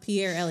fan. Of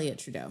Pierre Elliott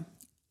Trudeau.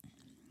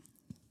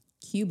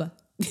 Cuba.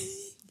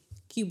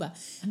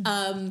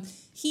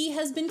 He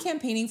has been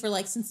campaigning for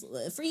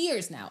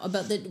years now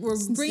about that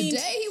since the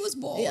day he was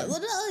born. Yeah,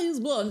 he was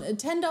born. A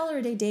 $10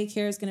 a day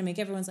daycare is going to make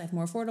everyone's life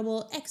more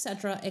affordable,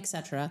 etc.,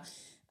 etc.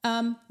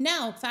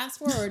 Now, fast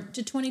forward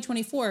to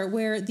 2024,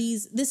 where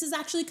this has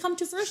actually come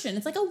to fruition.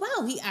 It's like, oh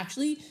wow, he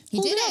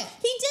did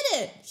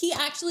it. He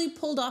actually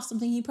pulled off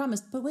something he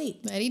promised. But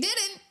wait, he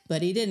didn't.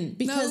 But he didn't,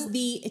 because No.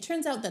 it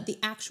turns out that the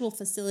actual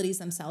facilities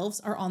themselves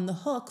are on the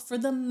hook for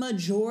the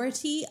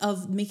majority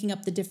of making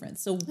up the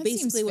difference. So That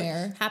basically seems what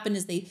fair. happened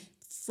is they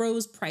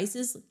froze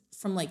prices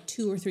from like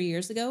 2 or 3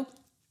 years ago.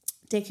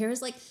 Daycare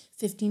is like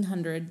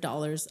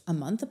 $1,500 a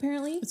month,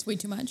 apparently. It's way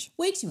too much.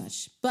 Way too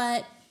much.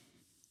 But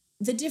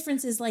the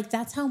difference is like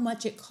that's how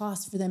much it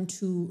costs for them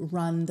to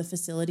run the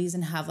facilities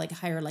and have like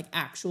hire like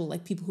actual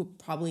like people who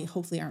probably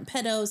hopefully aren't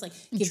pedos, like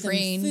give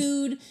Trained. them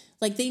food,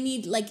 like they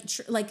need like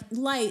like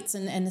lights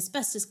and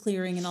asbestos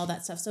clearing and all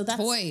that stuff. So that's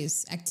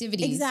Toys,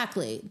 activities.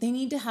 exactly, they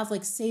need to have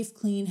like safe,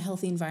 clean,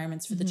 healthy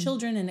environments for the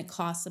children, and it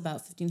costs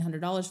about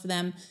 $1,500 for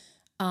them.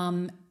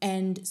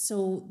 And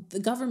so the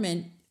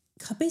government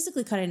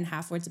basically cut it in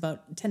half, where it's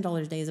about $10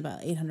 a day is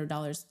about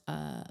 $800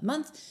 a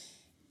month.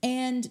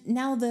 And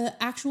now the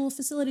actual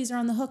facilities are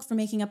on the hook for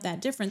making up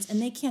that difference,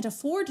 and they can't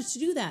afford to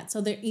do that.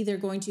 So they're either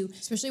going to,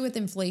 Especially with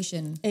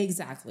inflation.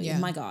 exactly. Yeah. Oh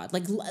my God.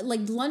 Like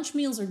lunch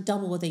meals are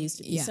double what they used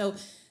to be. Yeah. So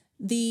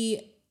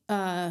the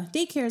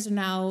daycares are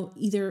now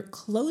either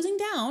closing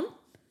down,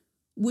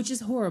 which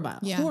is horrible,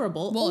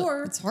 horrible, Well,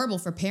 or it's horrible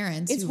for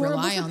parents it's who horrible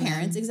rely for on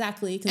parents. them.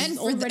 Exactly. And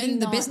for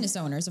the business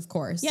owners, of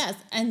course. Yes,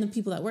 and the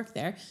people that work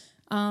there.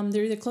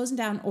 They're either closing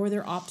down or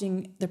they're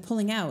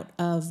pulling out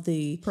of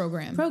the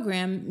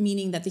program,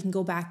 meaning that they can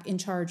go back and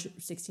charge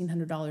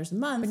 $1,600 a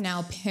month. But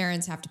now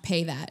parents have to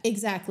pay that.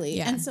 Exactly.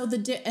 Yeah. And so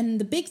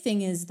the big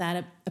thing is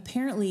that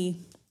apparently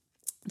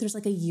there's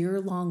like a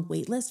year-long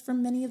wait list for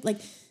many of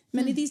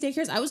these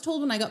daycares. I was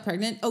told when I got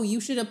pregnant, oh,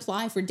 you should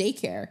apply for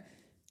daycare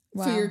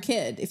for your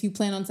kid if you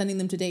plan on sending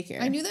them to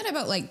daycare. I knew that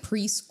about like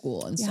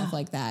preschool and stuff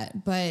like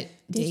that, but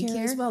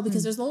daycare as well,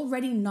 because there's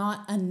already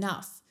not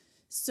enough.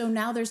 So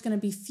now there's going to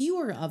be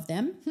fewer of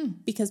them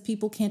because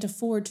people can't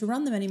afford to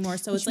run them anymore.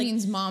 So which it's like,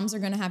 means moms are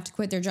going to have to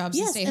quit their jobs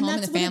to stay home,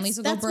 and the families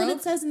will go broke. That's what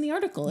it says in the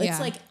article. Yeah. It's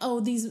like, oh,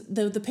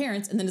 the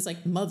parents, and then it's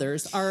like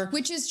mothers are,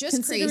 which is just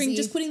considering crazy.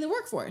 just quitting the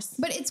workforce.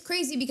 But it's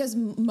crazy because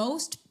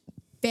most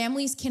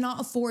families cannot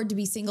afford to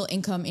be single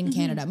income in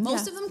Canada.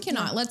 Most of them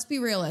cannot. Let's be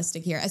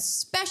realistic here,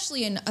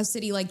 especially in a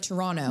city like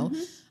Toronto.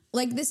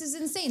 Like, this is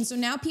insane. So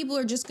now people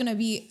are just going to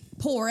be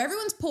poor.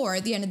 Everyone's poor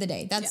at the end of the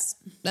day. That's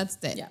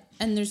it. Yeah.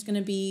 And there's going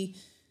to be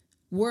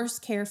worse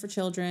care for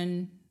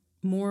children,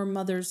 more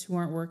mothers who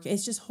aren't working.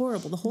 It's just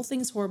horrible. The whole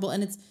thing is horrible.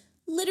 And it's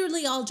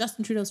literally all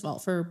Justin Trudeau's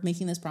fault for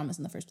making this promise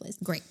in the first place.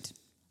 Great.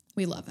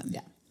 We love him.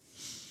 Yeah.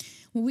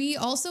 We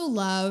also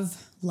love,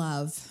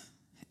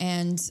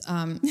 and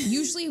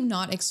usually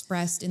not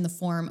expressed in the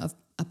form of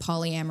a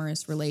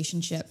polyamorous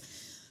relationship.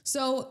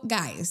 So,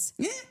 guys,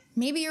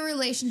 maybe your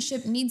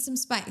relationship needs some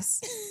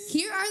spice.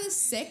 Here are the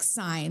 6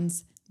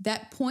 signs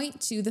that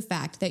point to the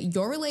fact that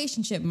your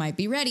relationship might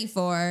be ready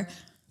for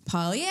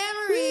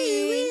polyamory.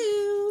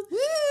 Woo, Woo!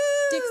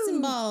 dicks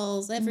and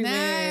balls everywhere.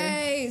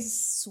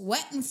 Nice.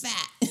 Sweat and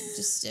fat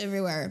just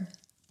everywhere.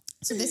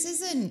 So this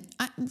isn't,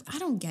 I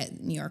don't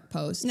get New York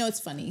Post. No, it's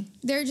funny.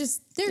 They're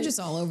just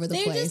all over the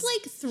place. They're just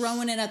like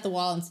throwing it at the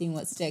wall and seeing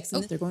what sticks.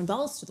 And they're going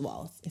balls to the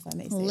wall, if I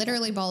may say.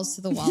 Literally balls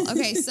to the wall.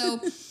 Okay, so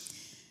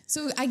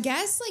I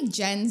guess like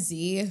Gen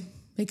Z,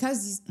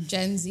 because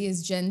Gen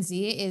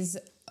Z is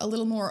a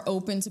little more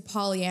open to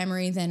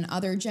polyamory than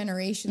other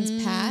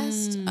generations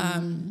past.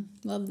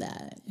 Love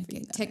that.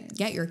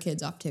 Get your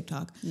kids off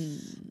TikTok.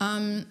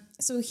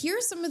 So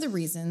here's some of the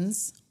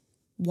reasons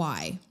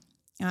why.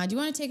 Do you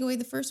want to take away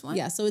the first one?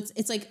 Yeah, so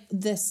it's like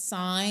the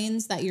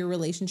signs that your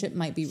relationship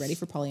might be ready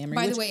for polyamory.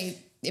 By the way,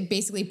 it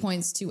basically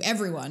points to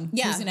everyone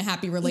who's in a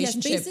happy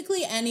relationship. Yes,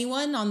 basically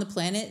anyone on the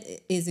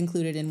planet is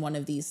included in one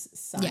of these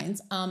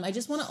signs. Yeah. I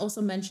just want to also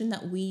mention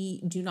that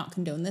we do not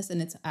condone this, and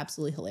it's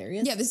absolutely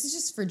hilarious. Yeah, this is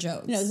just for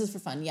jokes. No, this is for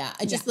fun. Yeah,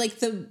 I just like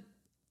the...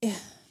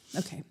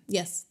 Okay.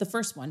 Yes. The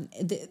first one.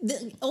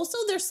 Also,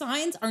 their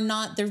signs are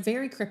not, they're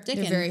very cryptic.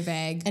 They're very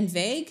vague. And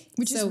vague.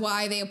 Which is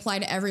why they apply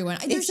to everyone.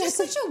 There's just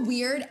such a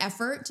weird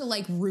effort to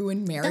like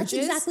ruin marriages.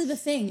 That's exactly the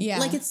thing. Yeah.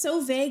 Like it's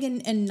so vague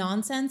and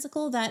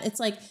nonsensical that it's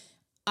like,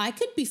 I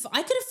could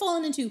have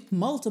fallen into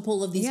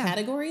multiple of these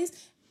categories.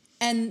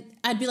 And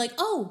I'd be like,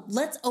 oh,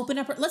 let's open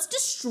up, let's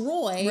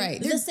destroy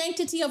the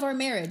sanctity of our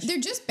marriage. They're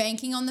just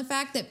banking on the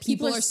fact that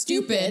people are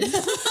stupid.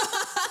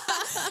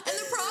 And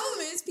the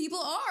problem is people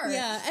are.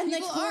 Yeah, and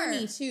people like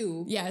horny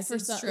too. Yes,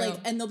 it's true. Like,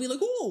 and they'll be like,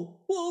 oh,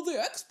 well, the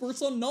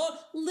experts on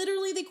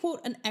literally they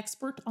quote an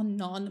expert on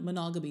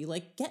non-monogamy.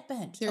 Like, get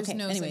bent. There's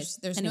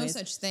no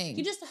such thing.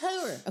 You're just a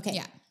whore. Okay.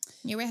 Yeah.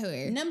 You're a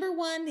whore. Number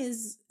 1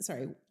 is,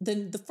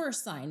 the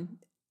first sign,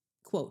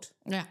 quote.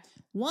 Yeah.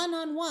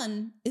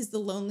 1-on-1 is the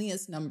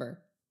loneliest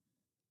number.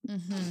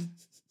 Mm-hmm.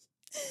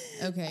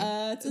 Okay.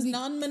 It says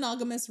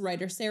non-monogamous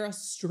writer Sarah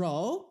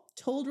Straw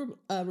told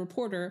a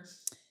reporter,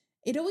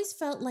 it always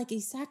felt like a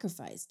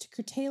sacrifice to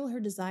curtail her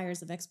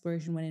desires of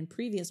exploration when in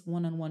previous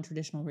one-on-one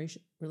traditional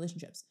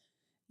relationships.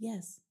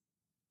 Yes.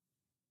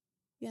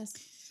 Yes.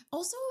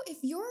 Also,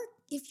 if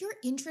you're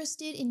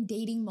interested in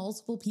dating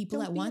multiple people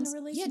Don't at be in a once,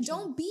 relationship.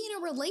 don't be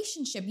in a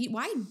relationship.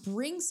 Why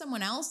bring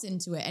someone else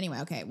into it? Anyway,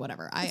 okay,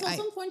 whatever. It's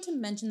also important to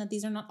mention that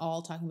these are not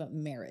all talking about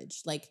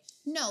marriage. Like,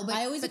 no, but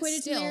I always equate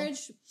it to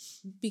marriage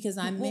because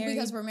I'm married.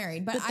 Because we're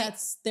married. But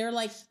they're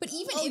like. But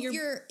even if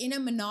you're in a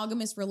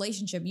monogamous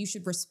relationship, you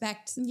should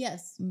respect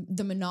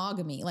the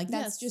monogamy. Like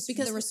that's just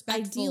because the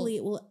respectful. Ideally,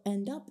 it will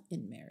end up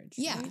in marriage.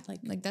 Yeah, right?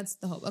 like that's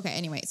the hope. Okay,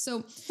 anyway,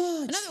 so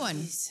another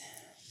one.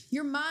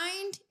 Your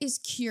mind is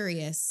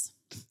curious.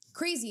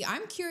 Crazy.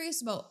 I'm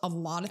curious about a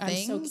lot of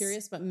things. I'm so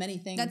curious about many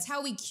things. That's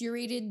how we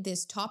curated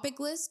this topic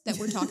list that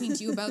we're talking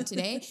to you about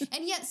today.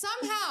 And yet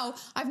somehow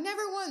I've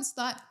never once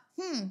thought,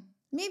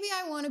 maybe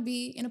I want to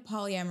be in a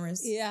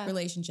polyamorous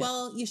relationship.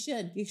 Well, you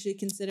should. You should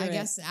consider it. I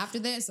guess after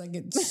this, I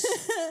could.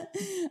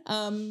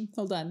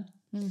 Hold on.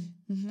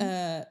 Mm-hmm.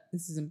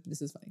 This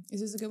is funny.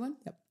 Is this a good one?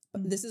 Yep.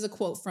 This is a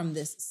quote from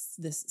this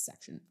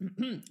section.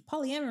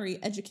 Polyamory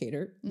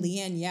educator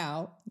Leanne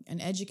Yao,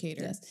 an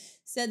educator,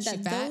 said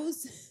that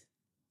those.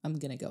 I'm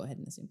gonna go ahead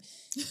and assume.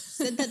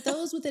 Said that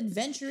those with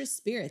adventurous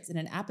spirits and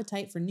an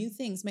appetite for new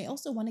things may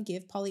also want to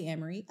give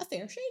polyamory a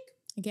fair shake.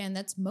 Again,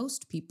 that's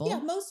most people.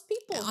 Yeah, most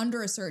people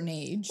under a certain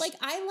age. Like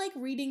I like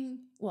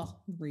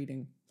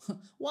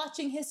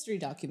watching history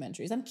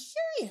documentaries. I'm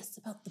curious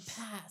about the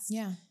past.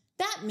 Yeah.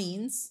 That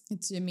means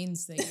it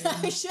means that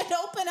I should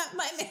open up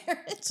my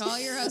marriage. Call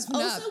your husband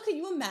up. Also, can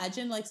you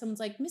imagine like someone's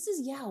like, Mrs.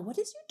 Yao, what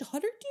does your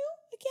daughter do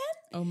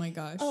again? Oh my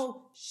gosh.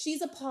 Oh,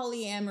 she's a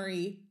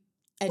polyamory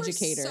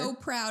educator. We're so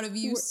proud of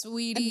you,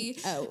 sweetie.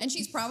 And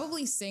she's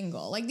probably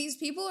single. Like these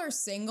people are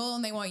single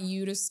and they want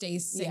you to stay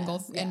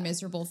single and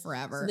miserable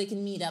forever. So they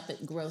can meet up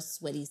at gross,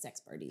 sweaty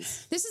sex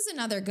parties. This is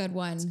another good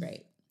one. It's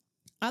great.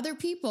 Other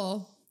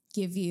people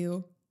give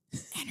you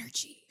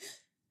energy.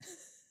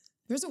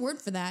 There's a word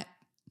for that.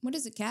 What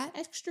is it, Kat?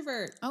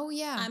 Extrovert. Oh,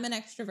 yeah. I'm an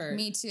extrovert.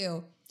 Me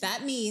too.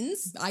 That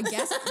means... I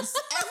guess I'm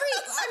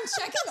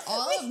checking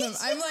all of them.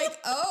 I'm like,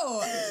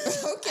 oh,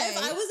 okay.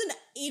 If I was an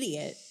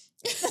idiot,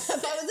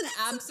 if I was an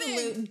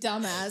absolute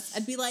dumbass,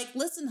 I'd be like,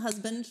 listen,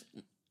 husband...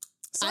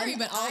 Sorry,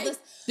 but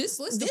this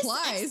list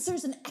applies.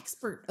 There's an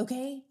expert,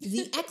 okay?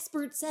 The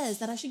expert says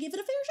that I should give it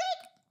a fair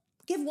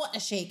shake. Give what a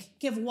shake?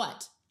 Give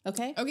what?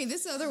 Okay. Okay,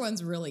 this other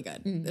one's really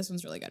good. This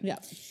one's really good. Yeah.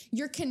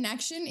 Your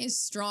connection is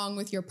strong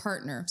with your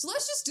partner. So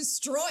let's just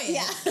destroy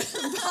it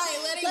by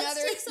letting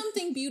let's take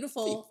something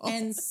beautiful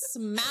and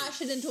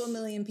smash it into a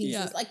million pieces.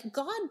 Yeah. Like,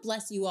 God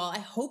bless you all. I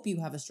hope you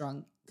have a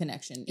strong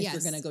connection if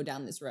you're going to go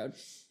down this road.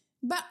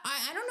 But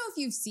I don't know if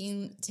you've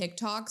seen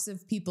TikToks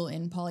of people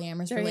in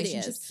polyamorous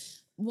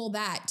relationships. Well,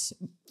 that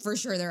for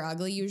sure, they're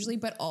ugly usually,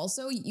 but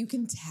also you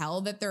can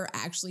tell that they're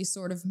actually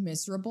sort of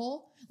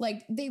miserable.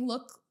 Like they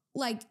look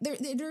like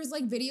there's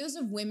like videos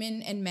of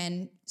women and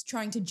men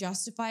trying to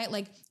justify it.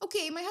 Like,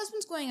 okay, my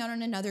husband's going out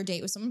on another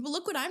date with someone, but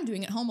look what I'm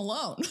doing at home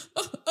alone.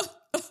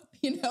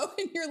 You know,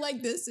 and you're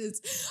like, this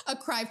is a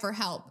cry for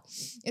help.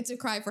 It's a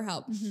cry for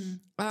help.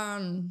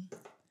 Mm-hmm.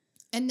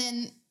 And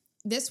then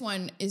this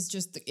one is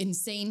just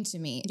insane to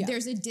me. Yeah.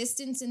 There's a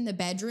distance in the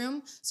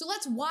bedroom. So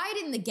let's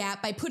widen the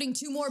gap by putting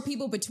 2 more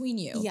people between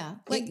you. Yeah.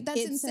 Like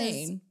that's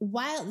insane.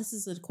 This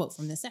is a quote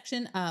from this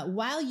section,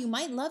 while you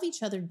might love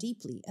each other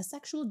deeply, a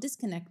sexual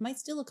disconnect might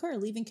still occur,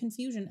 leaving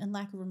confusion and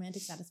lack of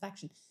romantic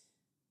satisfaction.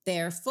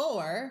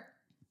 Therefore,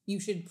 you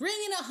should bring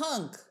in a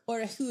hunk or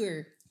a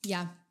hooer.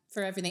 Yeah.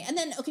 For everything. And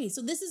then, okay,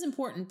 so this is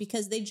important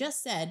because they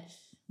just said,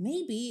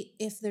 maybe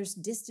if there's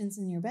distance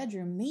in your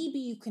bedroom, maybe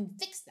you can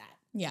fix that.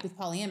 Yeah. With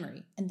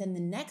polyamory. And then the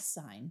next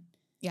sign.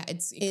 Yeah,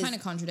 it kind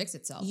of contradicts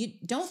itself. You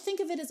don't think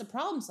of it as a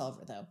problem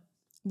solver, though.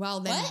 Well,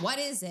 then what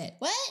is it?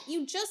 What?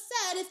 You just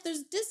said if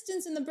there's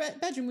distance in the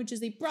bedroom, which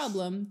is a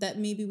problem, that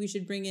maybe we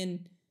should bring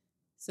in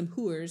some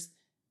hooers.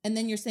 And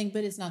then you're saying,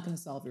 but it's not going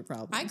to solve your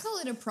problem. I call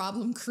it a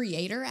problem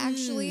creator,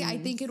 actually. I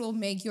think it will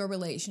make your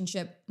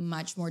relationship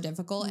much more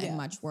difficult and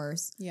much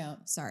worse. Yeah.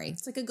 Sorry.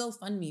 It's like a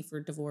GoFundMe for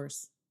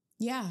divorce.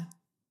 Yeah.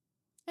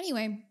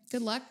 Anyway,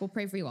 good luck. We'll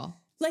pray for you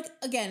all. Like,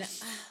 again...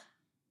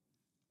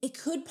 It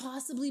could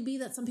possibly be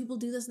that some people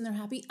do this and they're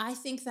happy. I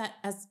think that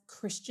as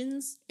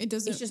Christians,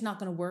 it's just not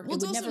going to work. Well,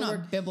 it would never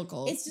work.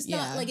 Biblical. It's just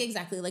not like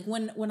exactly like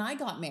when I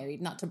got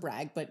married. Not to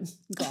brag, but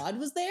God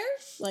was there.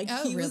 Like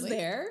he was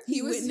there.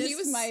 He was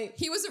around.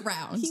 He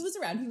was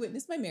around. He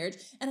witnessed my marriage,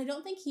 and I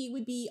don't think he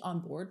would be on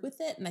board with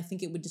it. And I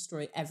think it would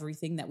destroy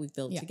everything that we've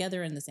built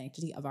together and the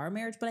sanctity of our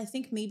marriage. But I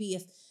think maybe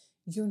if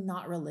you're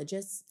not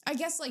religious, I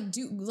guess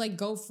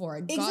go for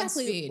it.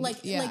 Exactly. Godspeed. Like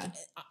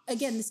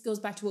again, this goes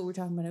back to what we were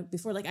talking about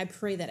before. Like I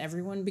pray that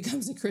everyone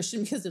becomes a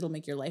Christian because it'll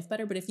make your life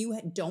better. But if you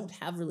don't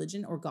have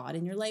religion or God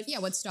in your life,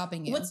 what's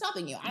stopping you? I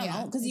don't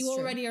know. Because you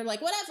already are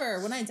like,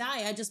 whatever. When I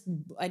die, I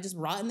just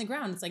rot in the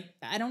ground. It's like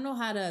I don't know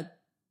how to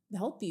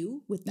help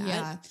you with that.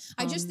 Yeah,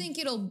 I just think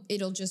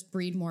it'll just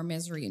breed more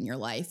misery in your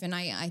life, and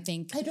I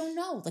think I don't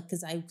know, like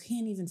because I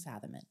can't even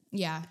fathom it.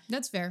 Yeah,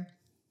 that's fair.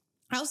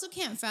 I also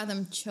can't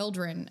fathom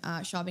children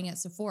shopping at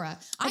Sephora.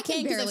 I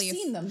can't because I've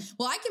seen them.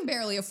 Well, I can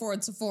barely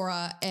afford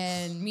Sephora,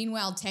 and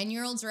meanwhile,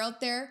 10-year-olds are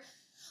out there.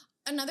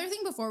 Another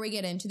thing before we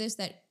get into this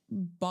that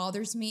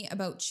bothers me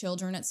about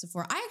children at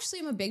Sephora. I actually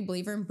am a big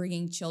believer in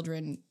bringing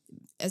children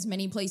as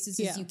many places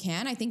as you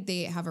can. I think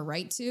they have a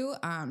right to,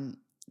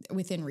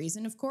 within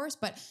reason, of course.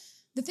 But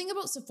the thing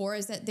about Sephora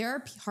is that there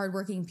are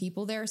hardworking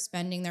people there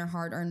spending their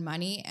hard-earned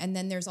money. And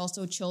then there's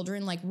also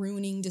children like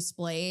ruining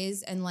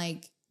displays and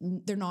like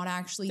they're not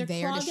actually there to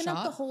shop. They're clogging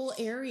up the whole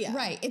area.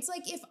 Right. It's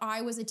like if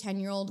I was a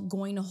 10-year-old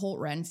going to Holt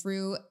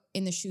Renfrew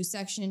in the shoe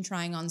section and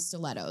trying on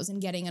stilettos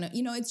and getting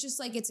it's just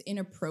like it's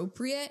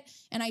inappropriate.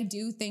 And I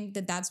do think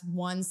that that's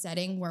one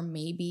setting where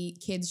maybe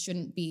kids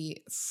shouldn't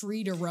be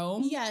free to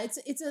roam. Yeah,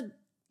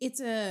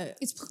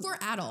 it's for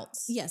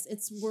adults. Yes,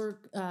 it's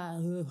work. I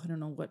don't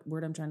know what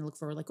word I'm trying to look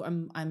for. Like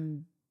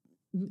I'm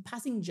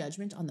passing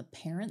judgment on the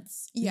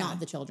parents, not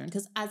the children.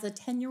 Because as a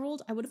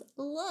 10-year-old, I would have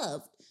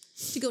loved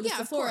to go to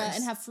Sephora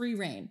and have free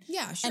reign.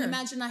 Yeah, sure. And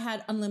imagine I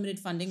had unlimited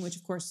funding, which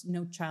of course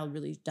no child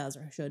really does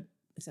or should,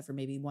 except for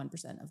maybe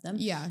 1% of them.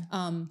 Yeah.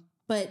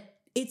 But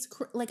it's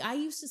like I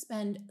used to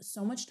spend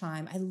so much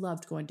time. I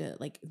loved going to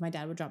my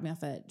dad would drop me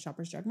off at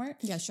Shoppers Drug Mart.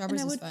 Yeah,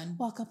 Shoppers is fun. I would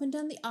walk up and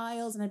down the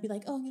aisles and I'd be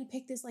like, oh, I'm going to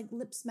pick this like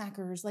lip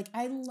smackers. Like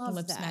I love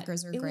that. Lip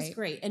smackers are great. It was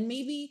great. And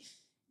maybe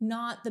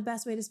not the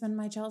best way to spend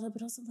my childhood,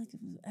 but also like,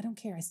 I don't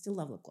care. I still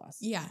love lip gloss.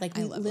 Yeah. Like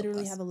we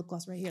literally have a lip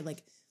gloss right here. Like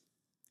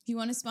if you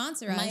want to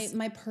sponsor us.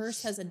 My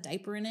purse has a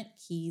diaper in it,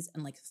 keys,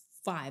 and like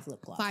 5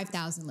 lip glosses.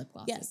 5,000 lip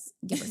glosses. Yes.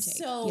 Give or take.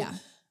 So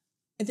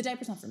the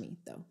diaper's not for me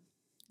though.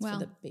 Well,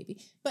 for the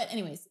baby. But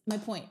anyways, my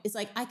point is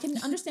like, I can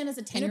understand as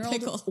a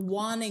 10-year-old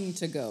wanting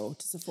to go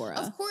to Sephora.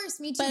 Of course,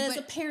 me too. But as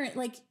a parent,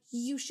 like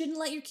you shouldn't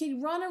let your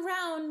kid run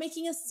around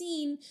making a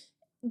scene,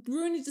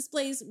 ruining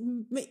displays,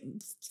 filling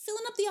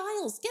up the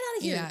aisles. Get out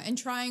of here. Yeah, and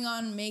trying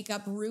on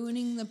makeup,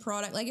 ruining the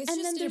product. Like, it's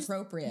just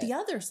inappropriate. The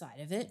other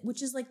side of it,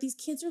 which is like these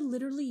kids are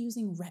literally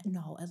using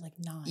retinol at like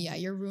 9. Yeah,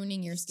 you're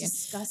ruining your skin.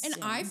 Disgusting.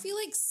 And I feel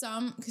like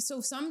some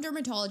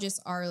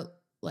dermatologists are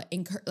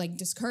like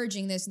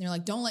discouraging this, and they're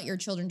like, don't let your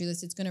children do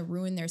this. It's going to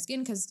ruin their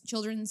skin because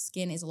children's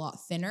skin is a lot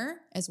thinner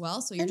as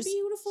well. So you're just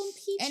beautiful and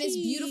peachy. And it's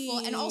beautiful.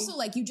 And also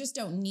like, you just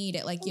don't need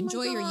it. Like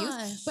enjoy your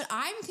youth. But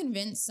I'm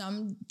convinced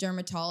some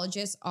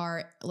dermatologists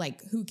are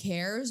like, who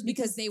cares?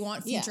 Because they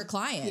want future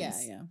clients.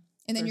 Yeah, yeah.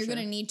 And then you're going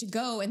to need to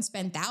go and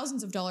spend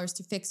thousands of dollars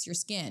to fix your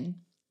skin.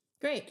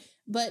 Great.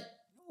 But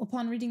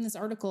upon reading this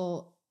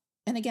article,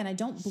 and again, I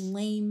don't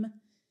blame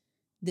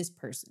this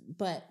person,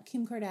 but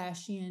Kim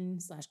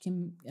Kardashian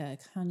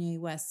 / Kanye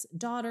West's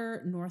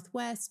daughter,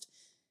 Northwest,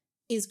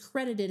 is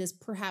credited as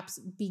perhaps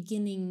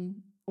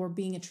beginning or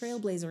being a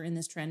trailblazer in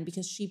this trend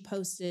because she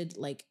posted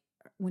like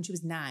when she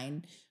was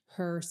 9,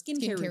 her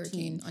skincare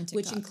routine on TikTok,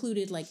 which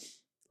included like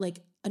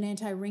an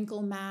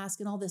anti-wrinkle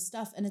mask and all this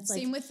stuff. And it's like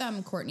same with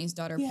Courtney's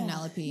daughter,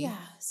 Penelope. Yeah.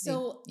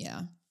 So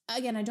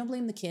again, I don't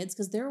blame the kids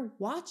because they're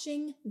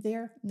watching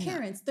their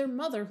parents, their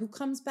mother, who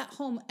comes back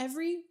home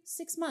every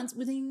 6 months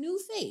with a new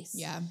face.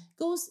 Yeah.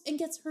 Goes and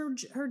gets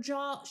her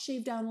jaw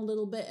shaved down a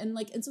little bit. And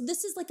so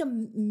this is like a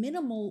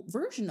minimal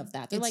version of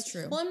that. They're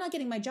true. Well, I'm not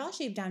getting my jaw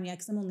shaved down yet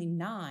because I'm only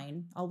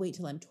 9. I'll wait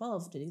till I'm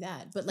 12 to do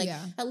that. But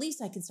at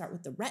least I can start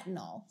with the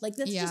retinol. Like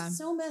that's just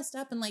so messed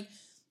up. And like,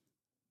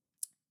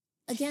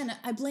 again,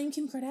 I blame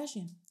Kim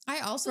Kardashian.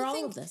 I also for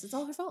all of this. It's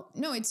all her fault.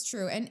 No, it's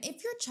true. And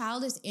if your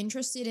child is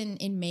interested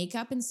in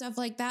makeup and stuff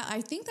like that, I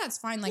think that's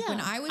fine. Like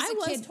when I was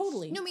a kid.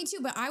 Totally. No, me too.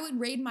 But I would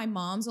raid my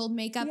mom's old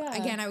makeup. Yeah.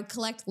 Again, I would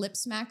collect lip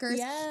smackers.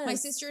 Yes. My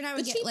sister and I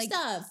would get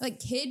like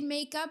kid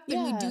makeup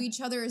and we'd do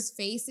each other's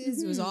faces.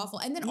 Mm-hmm. It was awful.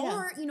 And then,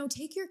 or,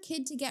 take your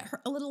kid to get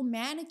her a little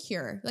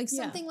manicure, like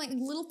something like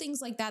little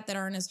things like that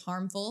aren't as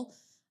harmful.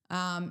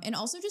 And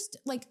also just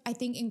like, I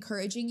think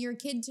encouraging your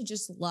kid to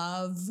just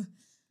love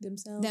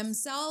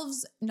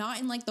themselves, not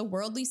in like the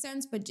worldly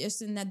sense, but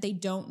just in that they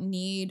don't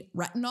need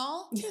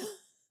retinol.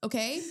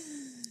 Okay.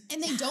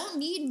 And they don't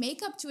need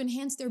makeup to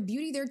enhance their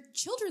beauty. They're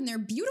children. They're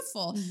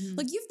beautiful. Mm-hmm.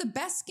 Like you have the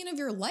best skin of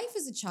your life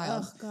as a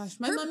child. Oh gosh.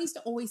 My mom used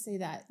to always say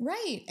that.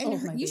 Right.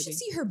 And you should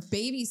see her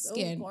baby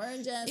skin. So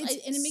gorgeous. And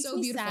it makes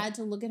me sad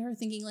to look at her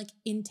thinking like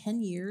in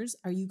 10 years,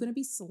 are you going to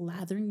be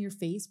slathering your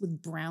face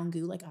with brown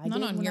goo like I did?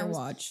 Not on your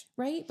watch.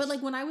 Right. But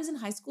like when I was in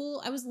high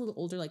school, I was a little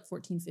older, like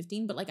 14,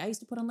 15. But like I used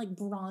to put on like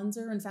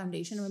bronzer and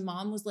foundation. And my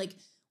mom was like,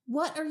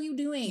 what are you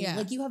doing? Yeah.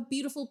 Like you have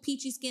beautiful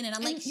peachy skin. And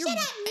I'm like, shut up,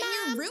 Mom.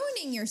 And you're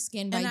ruining your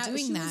skin by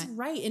doing that. Was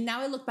right. And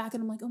now I look back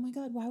and I'm like, oh my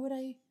God, what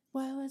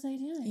was I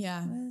doing?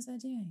 Yeah. What was I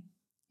doing?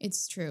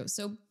 It's true.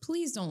 So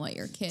please don't let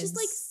your kids. Just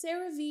like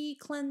CeraVe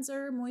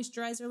cleanser,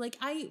 moisturizer. Like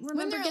I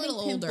remember getting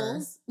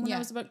pimples when I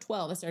was about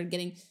 12. I started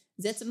getting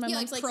zits and my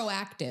mom's like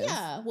proactive.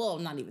 Yeah. Well,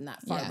 not even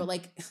that far, but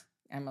like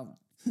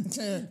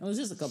it was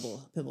just a couple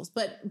of pimples.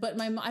 But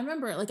I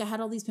remember like I had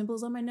all these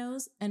pimples on my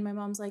nose and my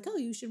mom's like, oh,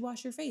 you should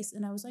wash your face.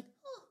 And I was like,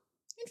 oh,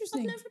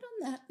 interesting. I've never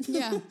done that.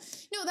 Yeah.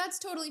 No, that's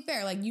totally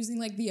fair. Like using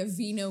like the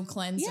Aveeno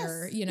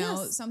cleanser,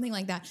 something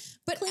like that.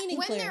 But when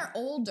they're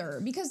older,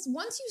 because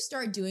once you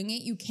start doing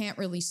it, you can't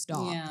really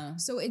stop. Yeah.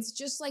 So it's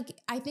just like,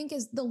 I think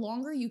as the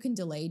longer you can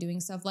delay doing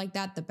stuff like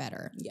that, the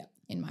better. Yeah.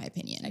 In my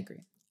opinion. I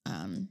agree.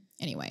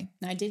 Anyway.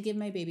 I did give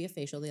my baby a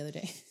facial the other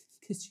day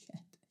because she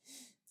had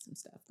some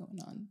stuff going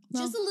going on.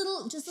 Well,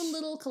 Just a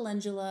little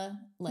calendula,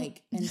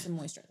 like, and some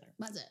moisturizer.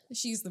 That's it.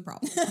 She's the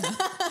problem.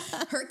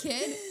 Her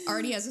kid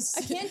already has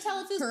I can't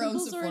tell if it's her own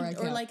pimples Sephora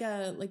or like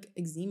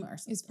eczema or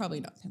something. It's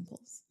probably not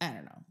pimples. I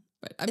don't know.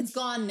 But it's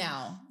gone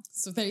now.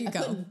 So there you I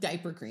go. put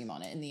diaper cream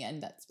on it. In the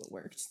end, that's what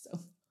worked. So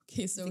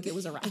okay, so I think it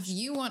was a rash. If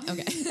you want,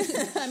 okay,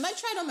 I might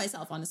try it on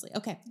myself. Honestly,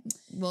 okay.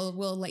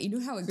 We'll let you know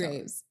how it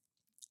goes.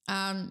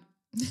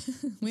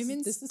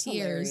 Women's this is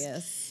tears.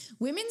 Hilarious.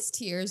 Women's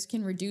tears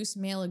can reduce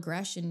male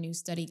aggression. New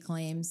study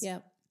claims.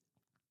 Yep.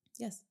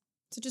 Yes.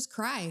 So just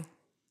cry.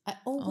 It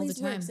always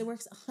the time. works. It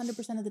works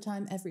 100% of the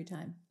time, every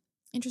time.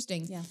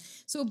 Interesting. Yeah.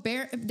 So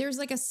there's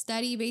like a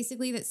study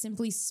basically that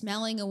simply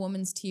smelling a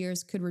woman's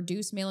tears could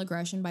reduce male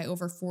aggression by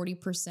over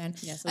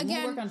 40%. Yeah. So it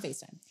won't work on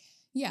FaceTime.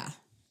 Yeah.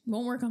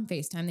 Won't work on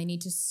FaceTime. They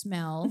need to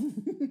smell.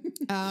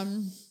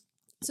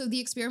 So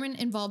the experiment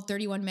involved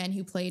 31 men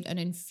who played an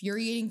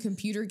infuriating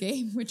computer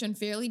game, which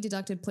unfairly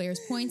deducted players'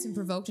 points and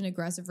provoked an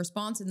aggressive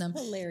response in them.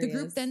 Hilarious. The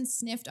group then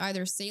sniffed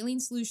either saline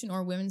solution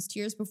or women's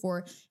tears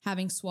before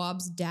having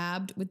swabs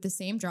dabbed with the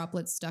same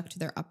droplets stuck to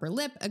their upper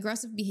lip.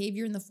 Aggressive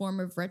behavior in the form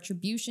of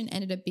retribution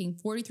ended up being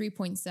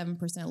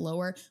 43.7%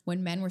 lower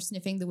when men were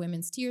sniffing the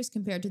women's tears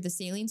compared to the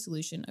saline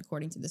solution,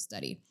 according to the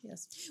study.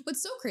 Yes.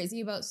 What's so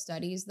crazy about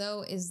studies,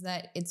 though, is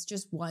that it's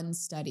just one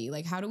study.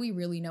 Like, how do we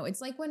really know?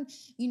 It's like when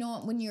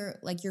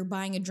you're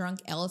buying a drunk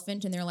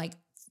elephant and they're like,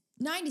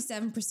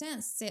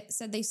 97%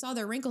 said they saw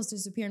their wrinkles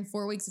disappear in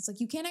 4 weeks. It's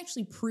like, you can't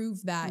actually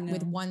prove that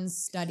with one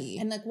study.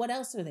 And like, what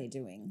else are they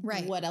doing?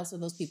 Right. What else are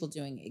those people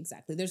doing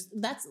exactly?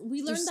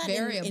 We learned that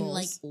in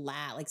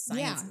like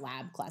science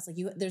lab class. Like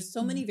there's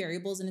so many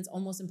variables and it's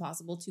almost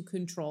impossible to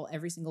control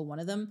every single one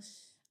of them.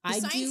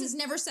 Science is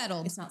never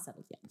settled. It's not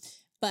settled yet.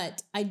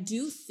 But I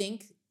do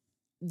think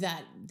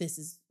that this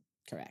is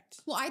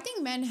correct. Well, I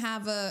think men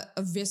have a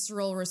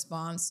visceral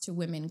response to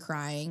women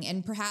crying,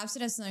 and perhaps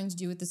it has something to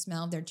do with the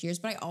smell of their tears.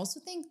 But I also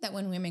think that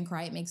when women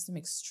cry, it makes them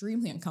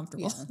extremely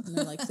uncomfortable. Yeah. And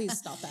they're like, please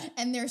stop that.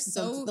 And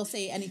they'll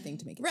say anything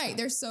to make it right. stop.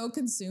 They're so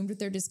consumed with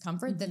their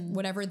discomfort that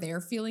whatever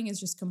they're feeling is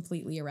just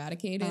completely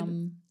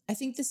eradicated. I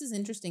think this is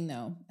interesting,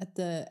 though. At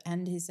the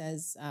end, he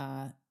says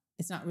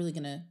it's not really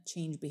going to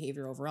change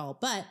behavior overall,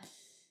 but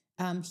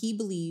he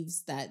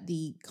believes that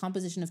the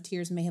composition of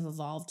tears may have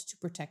evolved to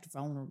protect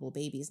vulnerable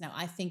babies. Now,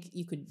 I think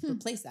you could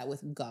replace that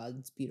with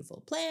God's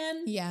beautiful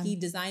plan. Yeah. He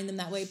designed them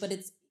that way, but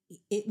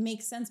it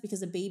makes sense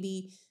because a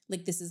baby,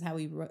 like this is how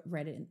he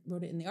wrote it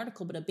in the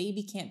article, but a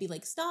baby can't be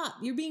like, stop,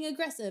 you're being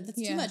aggressive.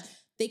 That's too much.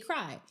 They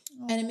cry.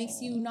 And it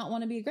makes you not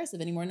want to be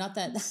aggressive anymore. Not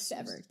that I've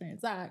ever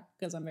experienced that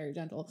because I'm very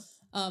gentle.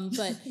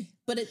 But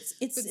it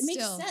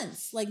makes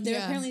sense. Like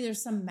apparently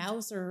there's some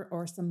mouse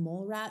or some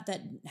mole rat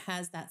that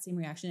has that same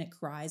reaction. It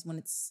cries when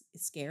it's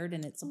scared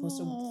and it's supposed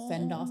to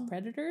fend off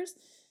predators.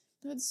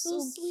 That's so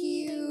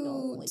sweet. cute. I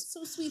know. It's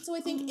so sweet. So I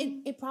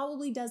think it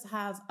probably does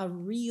have a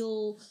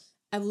real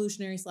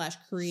evolutionary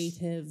 /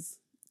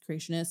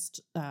 creationist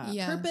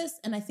purpose.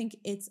 And I think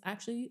it's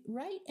actually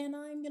right. And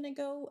I'm going to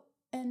go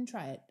and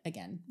try it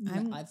again.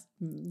 I've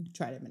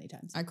tried it many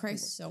times. I cry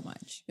so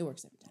much. It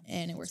works every time.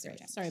 And it works every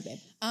time. Sorry, babe.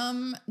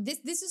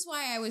 This is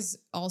why I was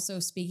also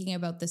speaking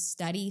about the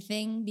study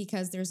thing,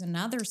 because there's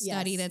another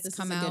study that's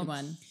come out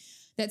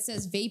that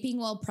says vaping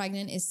while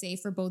pregnant is safe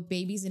for both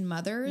babies and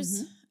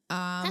mothers.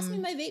 Pass me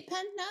my vape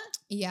pen, Nat.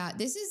 Yeah,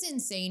 this is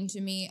insane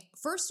to me.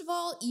 First of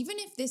all, even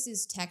if this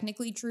is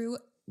technically true,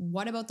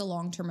 what about the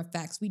long-term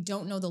effects? We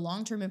don't know the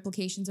long-term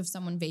implications of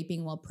someone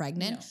vaping while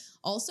pregnant. No.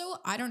 Also,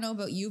 I don't know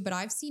about you, but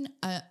I've seen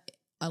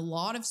a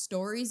lot of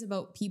stories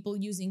about people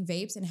using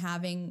vapes and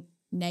having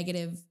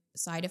negative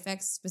side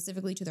effects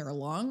specifically to their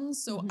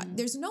lungs. So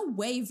there's no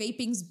way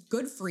vaping's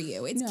good for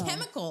you. It's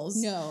chemicals.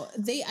 No,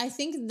 I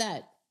think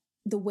that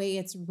the way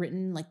it's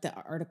written, like the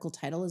article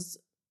title is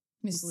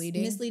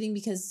misleading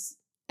because,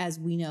 as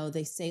we know,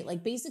 they say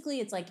like basically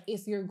it's like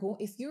if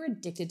you're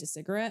addicted to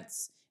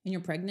cigarettes and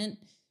you're pregnant,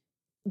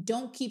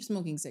 don't keep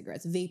smoking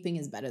cigarettes. Vaping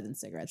is better than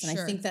cigarettes, and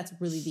I think that's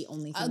really the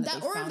only thing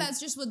or if that's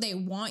just what they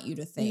want you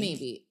to think.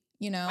 Maybe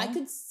I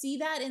could see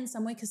that in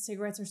some way because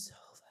cigarettes are so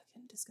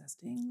fucking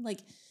disgusting. Like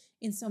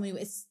in so many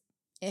ways.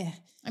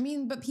 I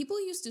mean, but people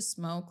used to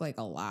smoke like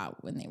a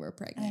lot when they were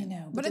pregnant. I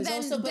know, but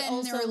then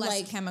there were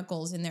less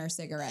chemicals in their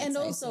cigarettes, and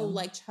also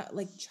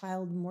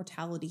child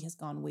mortality has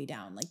gone way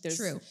down. Like there's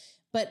true,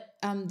 but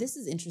this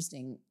is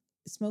interesting.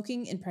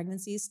 Smoking in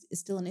pregnancies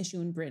is still an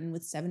issue in Britain,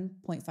 with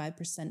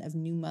 7.5% of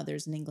new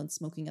mothers in England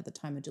smoking at the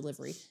time of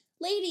delivery.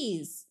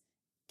 Ladies,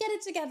 get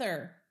it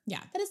together.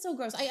 Yeah, that is so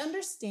gross. I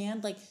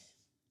understand, like.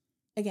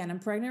 Again, I'm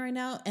pregnant right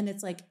now, and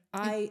it's like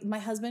my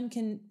husband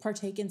can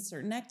partake in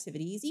certain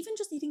activities, even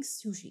just eating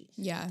sushi.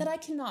 Yeah. That I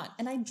cannot.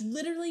 And I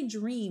literally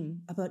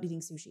dream about eating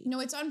sushi.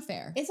 No, it's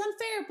unfair. It's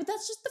unfair, but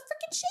that's just the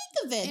freaking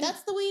shake of it. And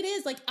that's the way it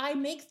is. Like, I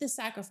make this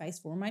sacrifice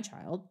for my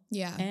child.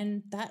 Yeah.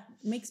 And that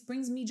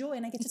brings me joy,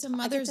 and I get to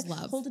mother's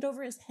love. Hold it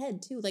over his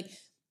head too. Like,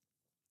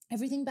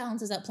 everything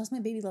balances out. Plus,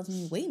 my baby loves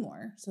me way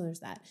more. So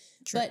there's that.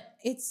 True. But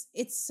it's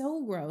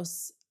so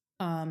gross.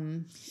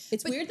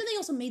 It's weird that they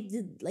also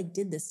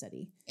did this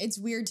study. It's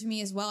weird to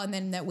me as well. And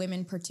then that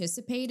women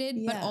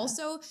participated, but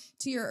also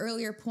to your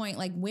earlier point,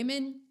 like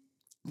women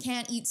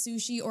can't eat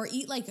sushi or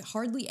eat like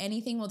hardly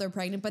anything while they're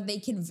pregnant, but they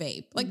can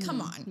vape. Like,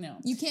 come on. No.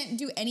 You can't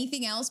do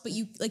anything else, but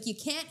you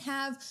can't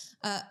have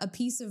a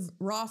piece of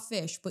raw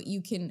fish, but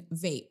you can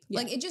vape. Yeah.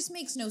 Like, it just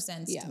makes no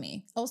sense to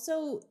me.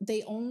 Also,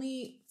 they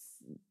only,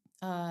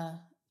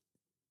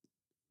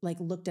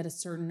 looked at a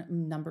certain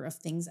number of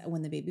things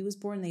when the baby was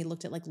born. They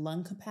looked at like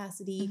lung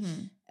capacity,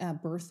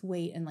 birth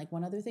weight, and like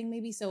one other thing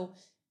maybe. So,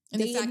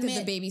 and the fact that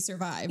the baby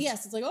survived.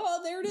 Yes. It's like,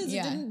 oh, there it is.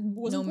 Yeah.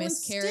 Wasn't no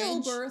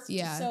miscarriage. Stillbirth.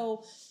 Yeah.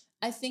 So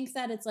I think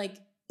that it's like,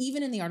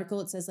 even in the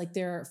article, it says like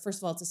first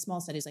of all, it's a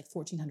small study, it's like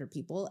 1,400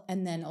 people.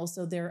 And then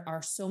also there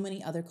are so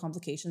many other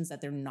complications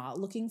that they're not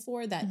looking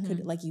for that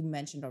could, like you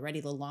mentioned already,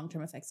 the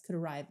long-term effects could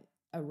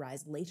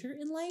arise later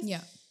in life.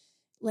 Yeah.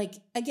 Like,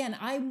 again,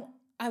 I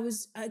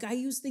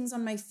use things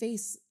on my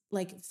face,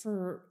 like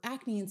for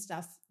acne and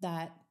stuff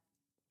that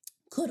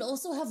could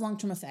also have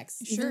long-term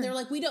effects. Sure. Even they're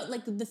like, we don't,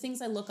 like the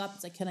things I look up,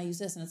 it's like, can I use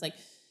this? And it's like,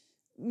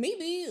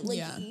 maybe like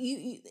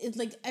it's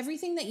like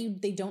everything that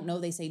they don't know,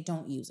 they say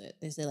don't use it.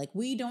 They say like,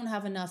 we don't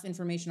have enough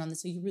information on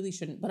this, so you really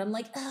shouldn't. But I'm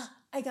like,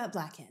 I got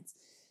blackheads,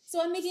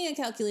 so I'm making a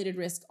calculated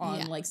risk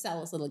on like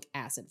salicylic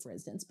acid, for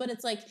instance. But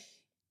it's like,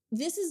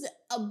 this is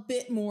a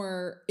bit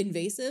more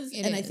invasive,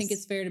 and I think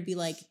it's fair to be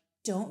like,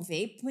 don't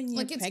vape when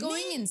you're pregnant.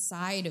 Going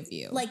inside of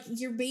you. Like,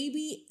 your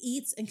baby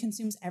eats and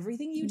consumes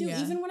everything you do.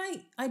 Yeah. Even when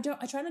I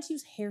try not to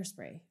use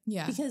hairspray.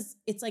 Yeah. Because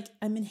it's like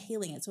I'm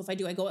inhaling it. So if I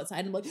do, I go outside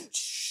and I'm like,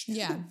 shh.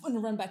 Yeah. I'm going to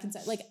run back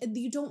inside. Like,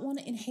 you don't want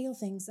to inhale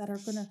things that are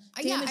going to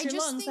damage your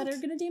lungs, that are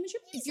going to damage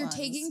your baby's If you're lungs.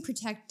 taking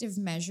protective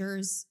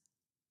measures,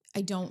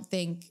 I don't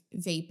think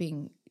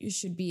vaping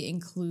should be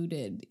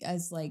included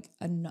as like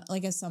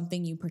as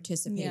something you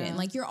participate in.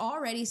 Like, you're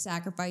already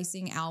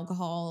sacrificing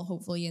alcohol,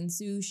 hopefully, in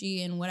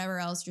sushi and whatever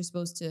else you're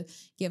supposed to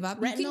give up.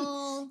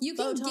 Retinol, you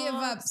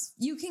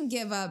can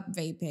give up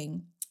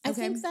vaping.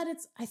 Okay?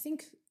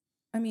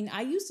 I mean,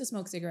 I used to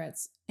smoke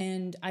cigarettes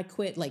and I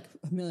quit like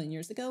a million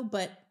years ago,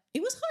 but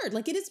it was hard.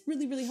 Like, it is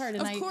really, really hard.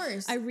 And of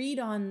course. I read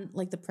on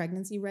like the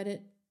pregnancy Reddit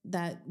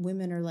that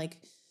women are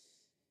like,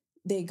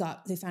 they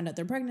found out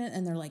they're pregnant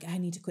and they're like, I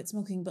need to quit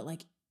smoking, but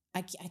like,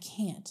 I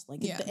can't.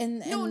 Like,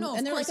 and they're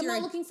like, I'm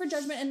not looking for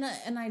judgment,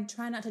 and I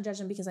try not to judge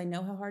them because I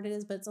know how hard it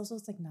is, but it's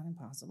like not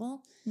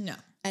impossible. No.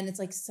 And it's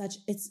like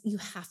you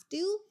have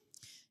to.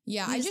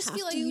 Yeah, I just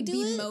feel like you'd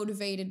be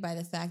motivated by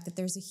the fact that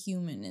there's a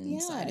human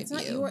inside of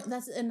you.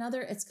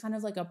 It's kind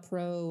of like a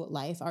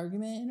pro-life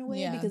argument in a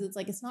way, because it's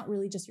like, it's not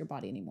really just your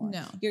body anymore.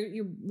 No.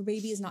 Your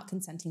baby is not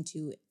consenting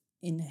to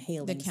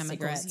inhaling the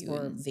chemicals cigarettes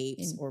or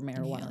vapes or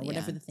marijuana or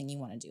whatever the thing you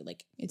want to do.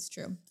 Like, it's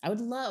true. I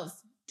would love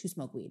to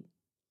smoke weed,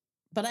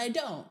 but I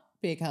don't,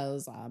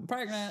 because I'm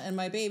pregnant and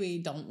my baby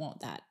don't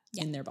want that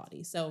in their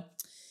body. So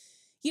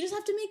you just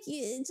have to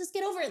just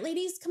get over it,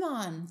 ladies. Come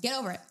on. Get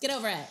over it. Get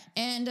over it.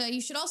 And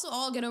you should also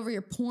all get over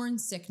your porn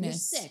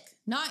sickness. You're sick.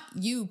 Not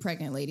you,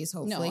 pregnant ladies,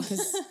 hopefully,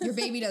 because your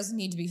baby doesn't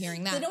need to be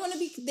hearing that.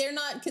 They're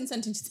not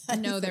consenting to that.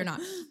 No, they're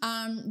not.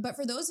 But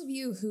for those of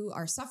you who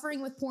are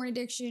suffering with porn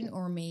addiction,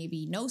 or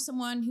maybe know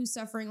someone who's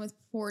suffering with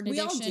porn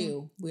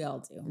addiction. We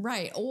all do.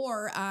 Right.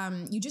 Or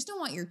you just don't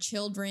want your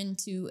children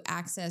to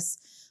access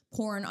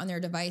porn on their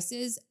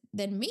devices,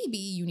 then maybe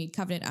you need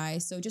Covenant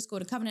Eyes. So just go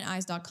to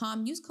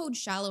covenanteyes.com, use code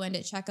SHALLOWEND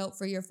at checkout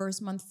for your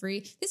first month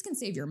free. This can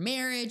save your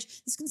marriage.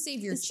 This can save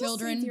your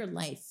children. Save your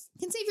life. It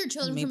can save your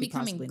children from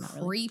becoming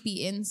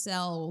creepy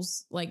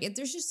incels. Like,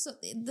 there's just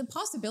the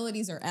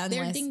possibilities are endless.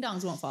 Their ding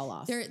dongs won't fall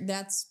off.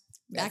 That's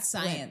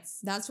science.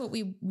 That's what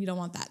we don't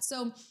want that.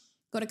 So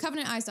go to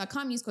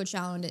covenanteyes.com, use code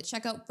SHALLOWEND at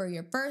checkout for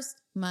your first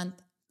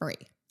month free.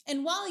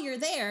 And while you're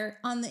there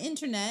on the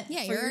internet,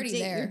 you're already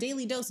there. Your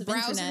daily dose of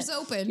browser's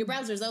open. Your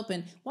browser's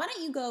open. Why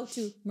don't you go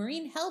to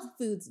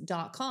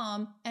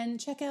marinehealthfoods.com and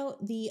check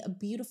out the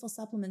beautiful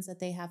supplements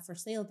that they have for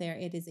sale there.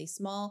 It is a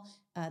small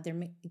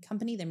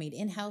company. They're made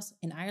in-house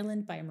in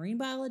Ireland by a marine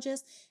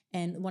biologist.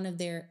 And one of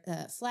their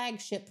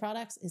flagship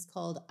products is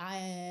called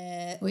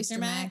Oyster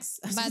Max.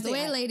 By the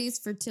way, ladies,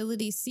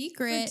 fertility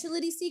secret.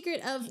 Fertility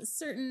secret of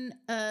certain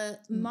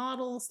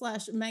model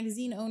 /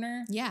 magazine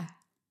owner. Yeah.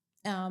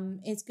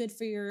 It's good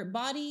for your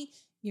body,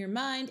 your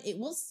mind. It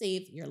will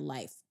save your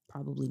life.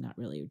 Probably not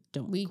really.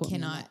 We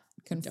cannot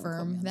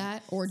confirm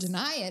that or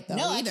deny it, though.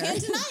 No, either. I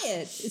can't deny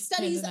it.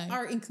 Studies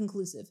are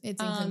inconclusive.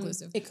 It's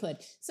inconclusive. It could.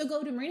 So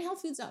go to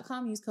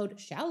marinehealthfoods.com, use code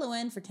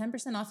SHALLOWEND for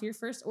 10% off your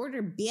first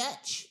order,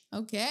 bitch.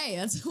 Okay,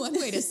 that's one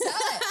way to sell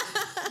it.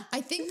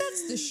 I think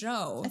that's the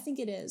show. I think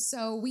it is.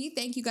 So we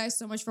thank you guys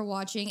so much for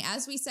watching.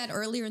 As we said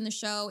earlier in the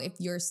show, if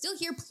you're still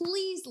here,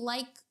 please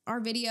like our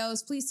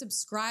videos. Please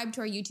subscribe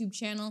to our YouTube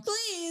channel.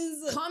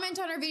 Please. Comment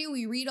on our video.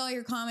 We read all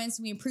your comments.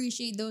 We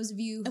appreciate those of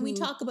you. And we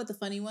talk about the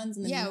funny ones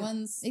and the new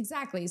ones.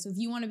 Exactly. So if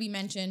you want to be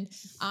mentioned,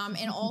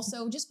 and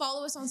also just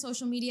follow us on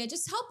social media.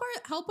 Just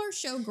help our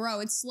show grow.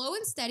 It's slow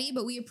and steady,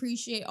 but we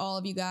appreciate all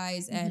of you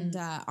guys. And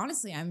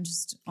honestly, I'm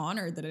just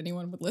honored that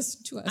anyone would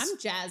listen to us. I'm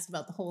jazzed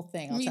about the whole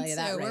thing. I'll tell you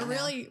that right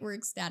now. We're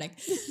ecstatic.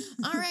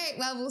 All right.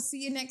 Well, we'll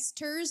see you next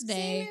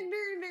Thursday.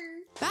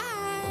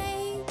 Bye.